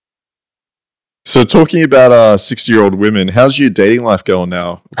 So talking about 60-year-old women, how's your dating life going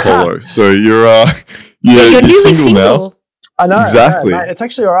now, Apollo? So you're single now. I know. Exactly. I know, it's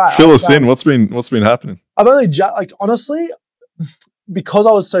actually all right. Fill us in. What's been happening? I've only like honestly, because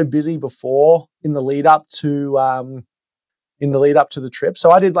I was so busy before in the lead up to the trip.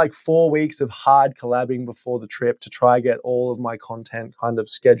 So I did like 4 weeks of hard collabing before the trip to try get all of my content kind of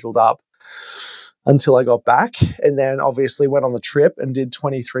scheduled up until I got back. And then obviously went on the trip and did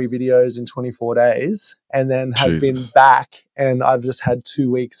 23 videos in 24 days and then have been back and I've just had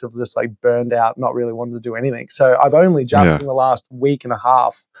 2 weeks of just like burned out, not really wanting to do anything. So I've only just in the last week and a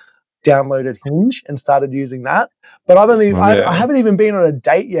half downloaded Hinge and started using that. But I haven't even been on a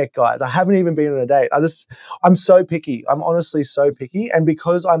date yet, guys. I haven't even been on a date. I'm so picky. I'm honestly so picky. And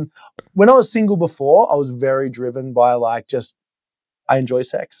because when I was single before, I was very driven by like I enjoy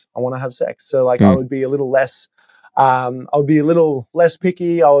sex. I want to have sex. So like I would be a little less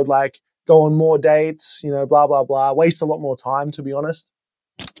picky. I would like go on more dates, you know, blah, blah, blah, waste a lot more time, to be honest,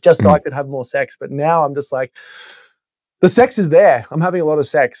 just so I could have more sex. But now I'm just like, the sex is there. I'm having a lot of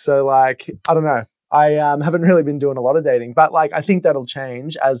sex. So like, I don't know. I haven't really been doing a lot of dating, but like, I think that'll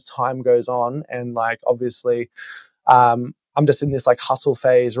change as time goes on. And like, obviously, I'm just in this like hustle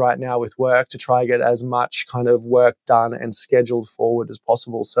phase right now with work to try get as much kind of work done and scheduled forward as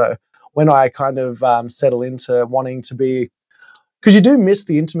possible. So when I kind of settle into wanting to be, because you do miss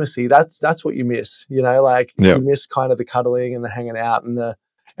the intimacy. That's what you miss, you know, like you miss kind of the cuddling and the hanging out and the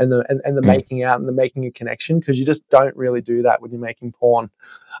making out and the making a connection, because you just don't really do that when you're making porn.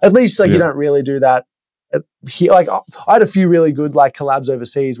 At least like you don't really do that here. Like I had a few really good like collabs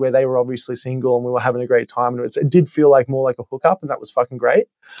overseas where they were obviously single and we were having a great time, and it did feel like more like a hookup, and that was fucking great.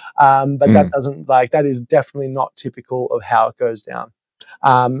 But that is definitely not typical of how it goes down.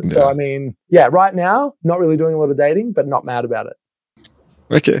 So I mean, right now not really doing a lot of dating, but not mad about it.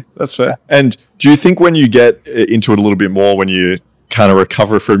 Okay, that's fair. And do you think when you get into it a little bit more, when you kind of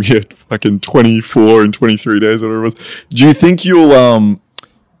recover from your fucking 24 and 23 days, whatever it was, do you think you'll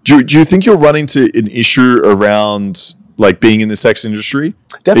do you think you'll run into an issue around like being in the sex industry?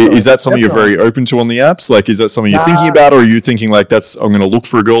 Definitely. Is that something you're very open to on the apps? Like, is that something you're thinking about, or are you thinking like I'm going to look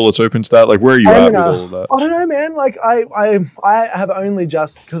for a girl that's open to that? Like, where are you at with all of that? I don't know, man. Like I have only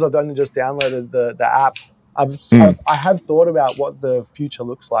just, because I've only just downloaded the app, I have thought about what the future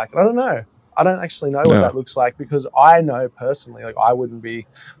looks like. And I don't know. I don't actually know what that looks like, because I know personally, like I wouldn't be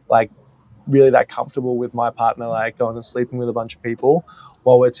like really that comfortable with my partner, like going and sleeping with a bunch of people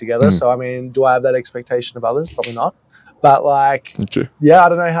while we're together. So, I mean, do I have that expectation of others? Probably not. But like, I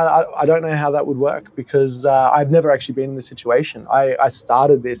don't know how that would work, because I've never actually been in this situation. I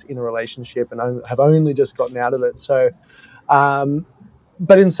started this in a relationship and have only just gotten out of it. So,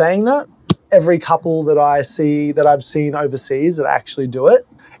 but in saying that, every couple that I see that I've seen overseas that actually do it,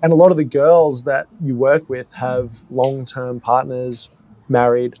 And a lot of the girls that you work with have long-term partners,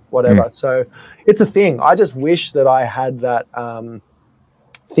 married, whatever. So it's a thing. I just wish that I had that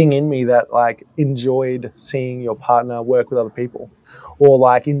thing in me that like enjoyed seeing your partner work with other people, or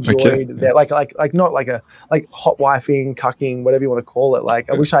like enjoyed that, like not like a like hot wifing, cucking, whatever you want to call it. Like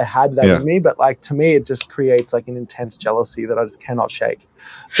I wish I had that in me, but like to me it just creates like an intense jealousy that I just cannot shake.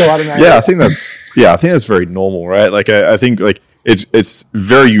 So I don't know. I think that's very normal, right? Like I think like it's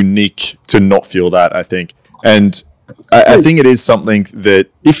very unique to not feel that, I think. And I think it is something that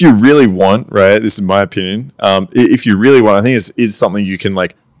if you really want, right, this is my opinion, if you really want, I think it's something you can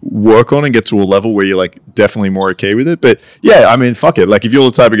like work on and get to a level where you're like definitely more okay with it. But yeah, I mean, fuck it. Like if you're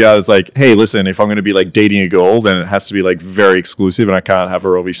the type of guy that's like, hey, listen, if I'm going to be like dating a girl, then it has to be like very exclusive and I can't have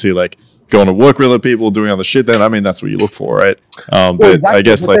her obviously like going to work with other people, doing other shit, then I mean, that's what you look for, right? But exactly. I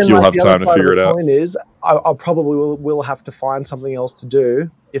guess like you'll have time to figure it out. The point is, I probably will have to find something else to do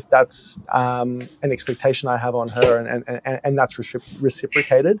if that's an expectation I have on her and that's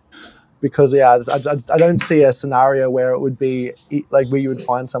reciprocated. Because I don't see a scenario where it would be like where you would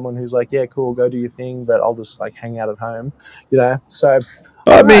find someone who's like, yeah, cool, go do your thing, but I'll just like hang out at home, you know? So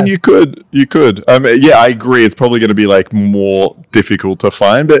I mean, you could. I mean, yeah, I agree. It's probably going to be like more difficult to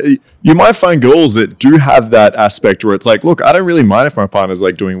find, but you might find girls that do have that aspect where it's like, look, I don't really mind if my partner's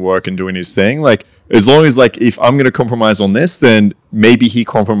like doing work and doing his thing. Like, as long as like, if I'm going to compromise on this, then maybe he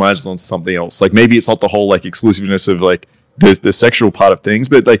compromises on something else. Like maybe it's not the whole like exclusiveness of like the sexual part of things,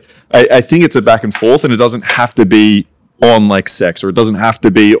 but like, I think it's a back and forth and it doesn't have to be on like sex, or it doesn't have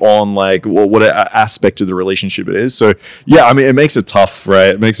to be on like what aspect of the relationship it is. So yeah, I mean, it makes it tough,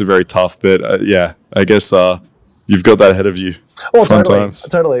 right? It makes it very tough, but yeah, I guess you've got that ahead of you. Oh,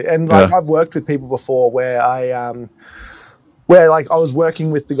 totally. And like I've worked with people before where where like I was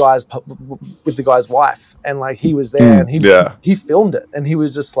working with the guy's wife, and like he was there and he filmed it, and he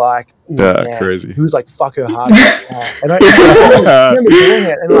was just like, crazy. He was like, fuck her hard. And I remember doing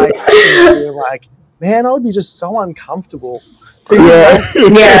it, and like being like, man, I would be just so uncomfortable. No, I'm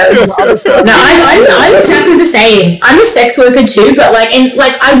exactly the same. I'm a sex worker too, but like, and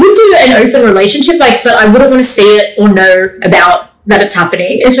like, I would do an open relationship, like, but I wouldn't want to see it or know about that it's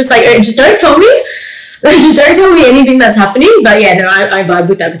happening. It's just like, just don't tell me. Just don't tell me anything that's happening. But yeah, no, I vibe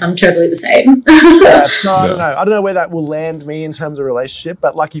with that because I'm totally the same. I don't know where that will land me in terms of relationship,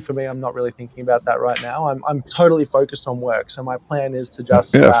 but lucky for me, I'm not really thinking about that right now. I'm totally focused on work. So my plan is to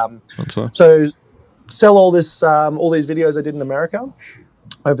just sell all these videos I did in America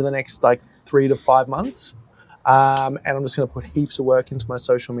over the next like 3 to 5 months. And I'm just going to put heaps of work into my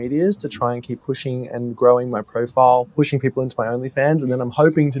social medias to try and keep pushing and growing my profile, pushing people into my Onlyfans. And then I'm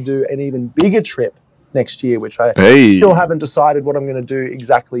hoping to do an even bigger trip next year, which I still haven't decided what I'm going to do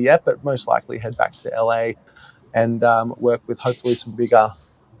exactly yet, but most likely head back to LA and work with hopefully some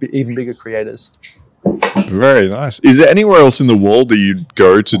even bigger creators. Very nice. Is there anywhere else in the world that you'd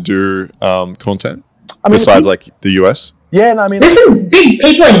go to do content? Besides like the US? Yeah, no, I mean, there's some big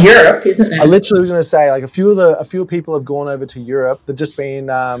people in Europe, isn't there? I literally was going to say, like a few people have gone over to Europe. They've just been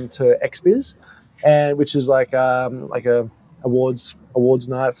to XBiz, and which is like a awards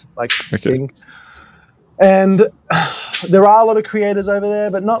night thing. And there are a lot of creators over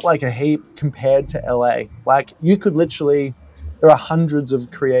there, but not like a heap compared to LA. Like you could literally, there are hundreds of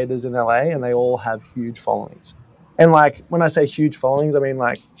creators in LA, and they all have huge followings. And like when I say huge followings, I mean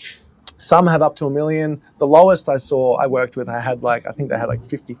like, some have up to 1 million. The lowest I worked with, I think they had like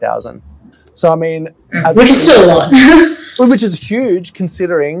 50,000. So I mean, which is still a lot. Which is huge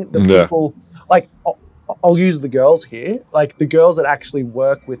considering the people. Like, I'll use the girls here. Like the girls that actually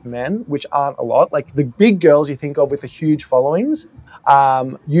work with men, which aren't a lot. Like the big girls you think of with the huge followings,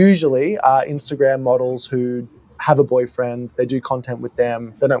 usually are Instagram models who have a boyfriend. They do content with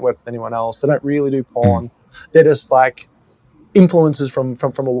them. They don't work with anyone else. They don't really do porn. They're just like influencers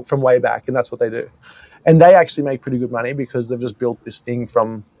from way back, and that's what they do. And they actually make pretty good money because they've just built this thing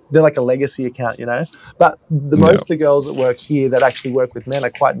they're like a legacy account, you know. But most of the girls that work here that actually work with men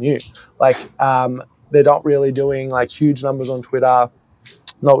are quite new. Like they're not really doing like huge numbers on Twitter,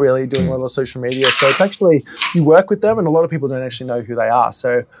 not really doing a lot of social media. So it's actually, you work with them and a lot of people don't actually know who they are.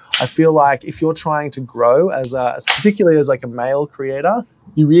 So I feel like if you're trying to grow particularly as like a male creator,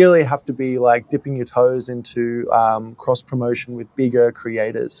 you really have to be like dipping your toes into cross promotion with bigger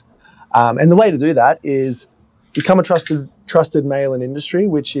creators. And the way to do that is become a trusted male in industry,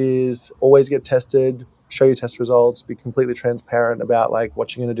 which is always get tested, show your test results, be completely transparent about like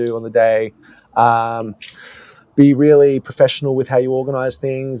what you're going to do on the day. Be really professional with how you organize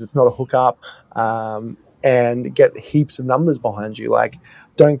things. It's not a hookup, and get heaps of numbers behind you. Like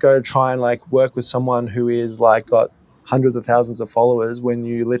don't go try and like work with someone who is like got hundreds of thousands of followers when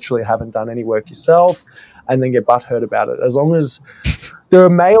you literally haven't done any work yourself and then get butthurt about it. As long as there are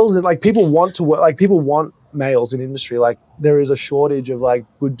males that like people want to work, like people want males in industry, like there is a shortage of like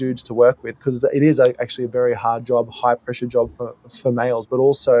good dudes to work with because it is actually a very hard job, high pressure job for males, but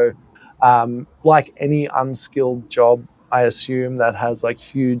also like any unskilled job, I assume that has like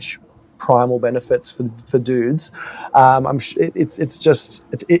huge primal benefits for dudes. It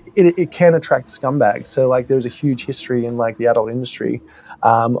can attract scumbags. So like there's a huge history in like the adult industry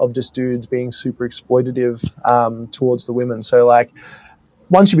of just dudes being super exploitative towards the women. So like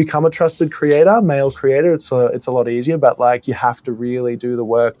once you become a trusted creator, male creator, it's a lot easier, but like you have to really do the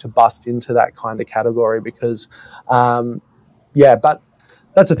work to bust into that kind of category because but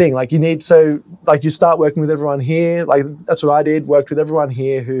that's the thing, like you start working with everyone here, like that's what I did, worked with everyone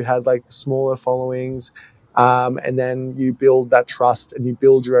here who had like smaller followings, and then you build that trust and you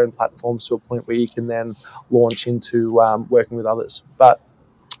build your own platforms to a point where you can then launch into working with others. But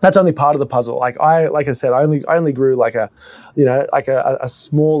that's only part of the puzzle. Like I said, I only grew like a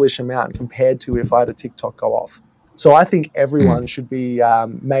smallish amount compared to if I had a TikTok go off. So I think everyone should be,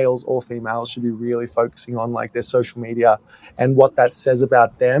 males or females, should be really focusing on like their social media and what that says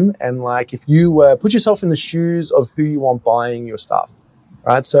about them. And like if you put yourself in the shoes of who you want buying your stuff,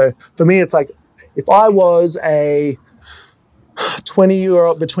 right? So for me, it's like if I was a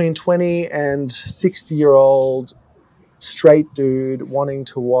 20-year-old, between 20 and 60-year-old straight dude wanting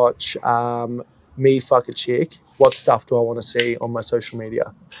to watch me fuck a chick, what stuff do I want to see on my social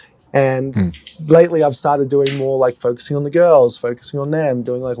media? And lately I've started doing more like focusing on the girls, focusing on them,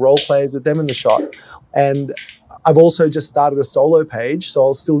 doing like role plays with them in the shot. And I've also just started a solo page, so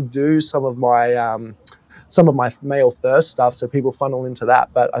I'll still do some of my male thirst stuff, so people funnel into that.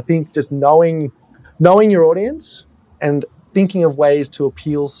 But I think just knowing your audience and thinking of ways to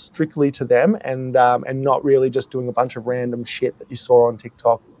appeal strictly to them and not really just doing a bunch of random shit that you saw on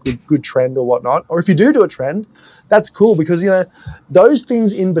TikTok, good trend or whatnot. Or if you do a trend, that's cool because, you know, those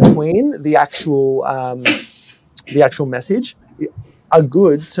things in between the actual message are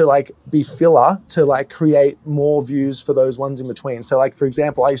good to like be filler to like create more views for those ones in between. So like, for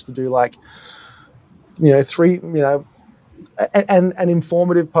example, I used to do like, an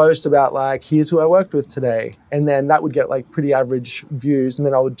informative post about like, here's who I worked with today. And then that would get like pretty average views. And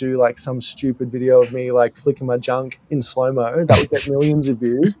then I would do like some stupid video of me like flicking my junk in slow-mo. That would get millions of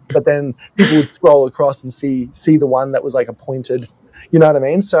views. But then people would scroll across and see the one that was like a pointed, you know what I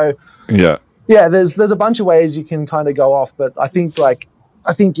mean? So yeah, there's a bunch of ways you can kind of go off. But I think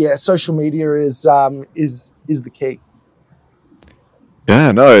social media is the key.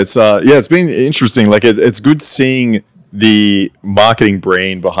 Yeah, no, it's been interesting. Like it's good seeing the marketing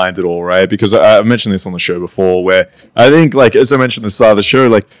brain behind it all, right? Because I mentioned this on the show before, where I think, like as I mentioned at the start of the show,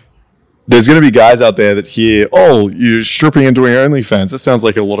 like there's going to be guys out there that hear, oh, you're stripping and doing Onlyfans. That sounds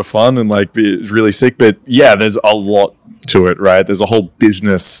like a lot of fun and like it's really sick. But yeah, there's a lot to it, right? There's a whole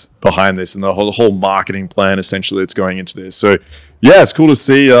business behind this and the whole marketing plan essentially that's going into this. So yeah, it's cool to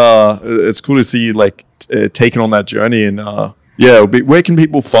see. It's cool to see you like taking on that journey and. Where can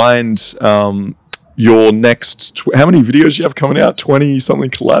people find your next? How many videos do you have coming out? 20-something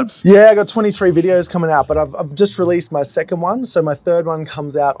collabs? Yeah, I got 23 videos coming out, but I've just released my second one, so my third one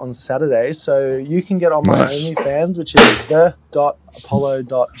comes out on Saturday. So you can get on my OnlyFans, which is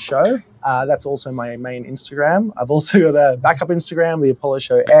the.apollo.show. That's also my main Instagram. I've also got a backup Instagram, the Apollo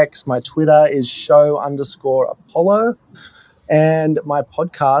Show X. My Twitter is show_Apollo. And my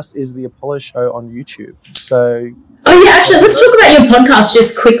podcast is the Apollo Show on YouTube. So... Oh yeah, actually, let's talk about your podcast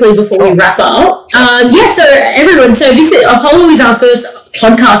just quickly before we wrap up. So everyone, Apollo is our first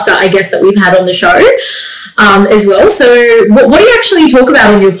podcaster, I guess, that we've had on the show as well. So what do you actually talk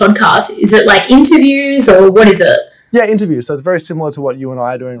about on your podcast? Is it like interviews or what is it? Yeah, interviews. So it's very similar to what you and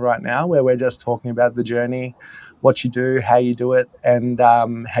I are doing right now, where we're just talking about the journey, what you do, how you do it, and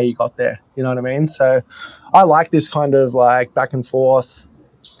how you got there. You know what I mean? So I like this kind of like back and forth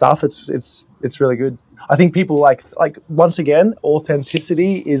stuff. It's really good. I think people like once again,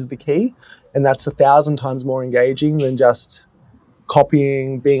 authenticity is the key, and that's 1,000 times more engaging than just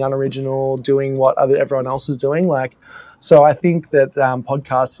copying, being unoriginal, doing what everyone else is doing. So I think that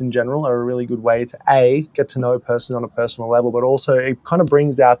podcasts in general are a really good way to get to know a person on a personal level, but also it kind of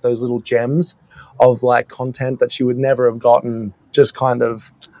brings out those little gems of like content that you would never have gotten just kind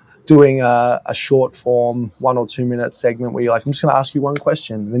of doing a short form 1 or 2 minute segment where you're like, I'm just going to ask you one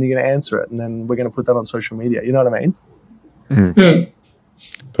question and then you're going to answer it and then we're going to put that on social media. You know what I mean?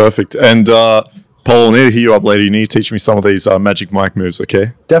 Perfect. And Paul, I need to hear you up later. You need to teach me some of these magic mic moves,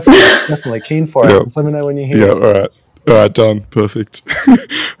 okay? Definitely keen for it. Just let me know when you're here. Yeah, all right. All right, done. Perfect. All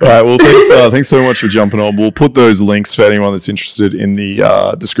right, well, thanks so much for jumping on. We'll put those links for anyone that's interested in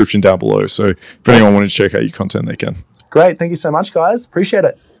the description down below. So if anyone wanted to check out your content, they can. Great. Thank you so much, guys. Appreciate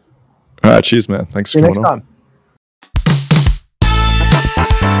it. All right, cheers, man. Thanks for coming on. See you next time.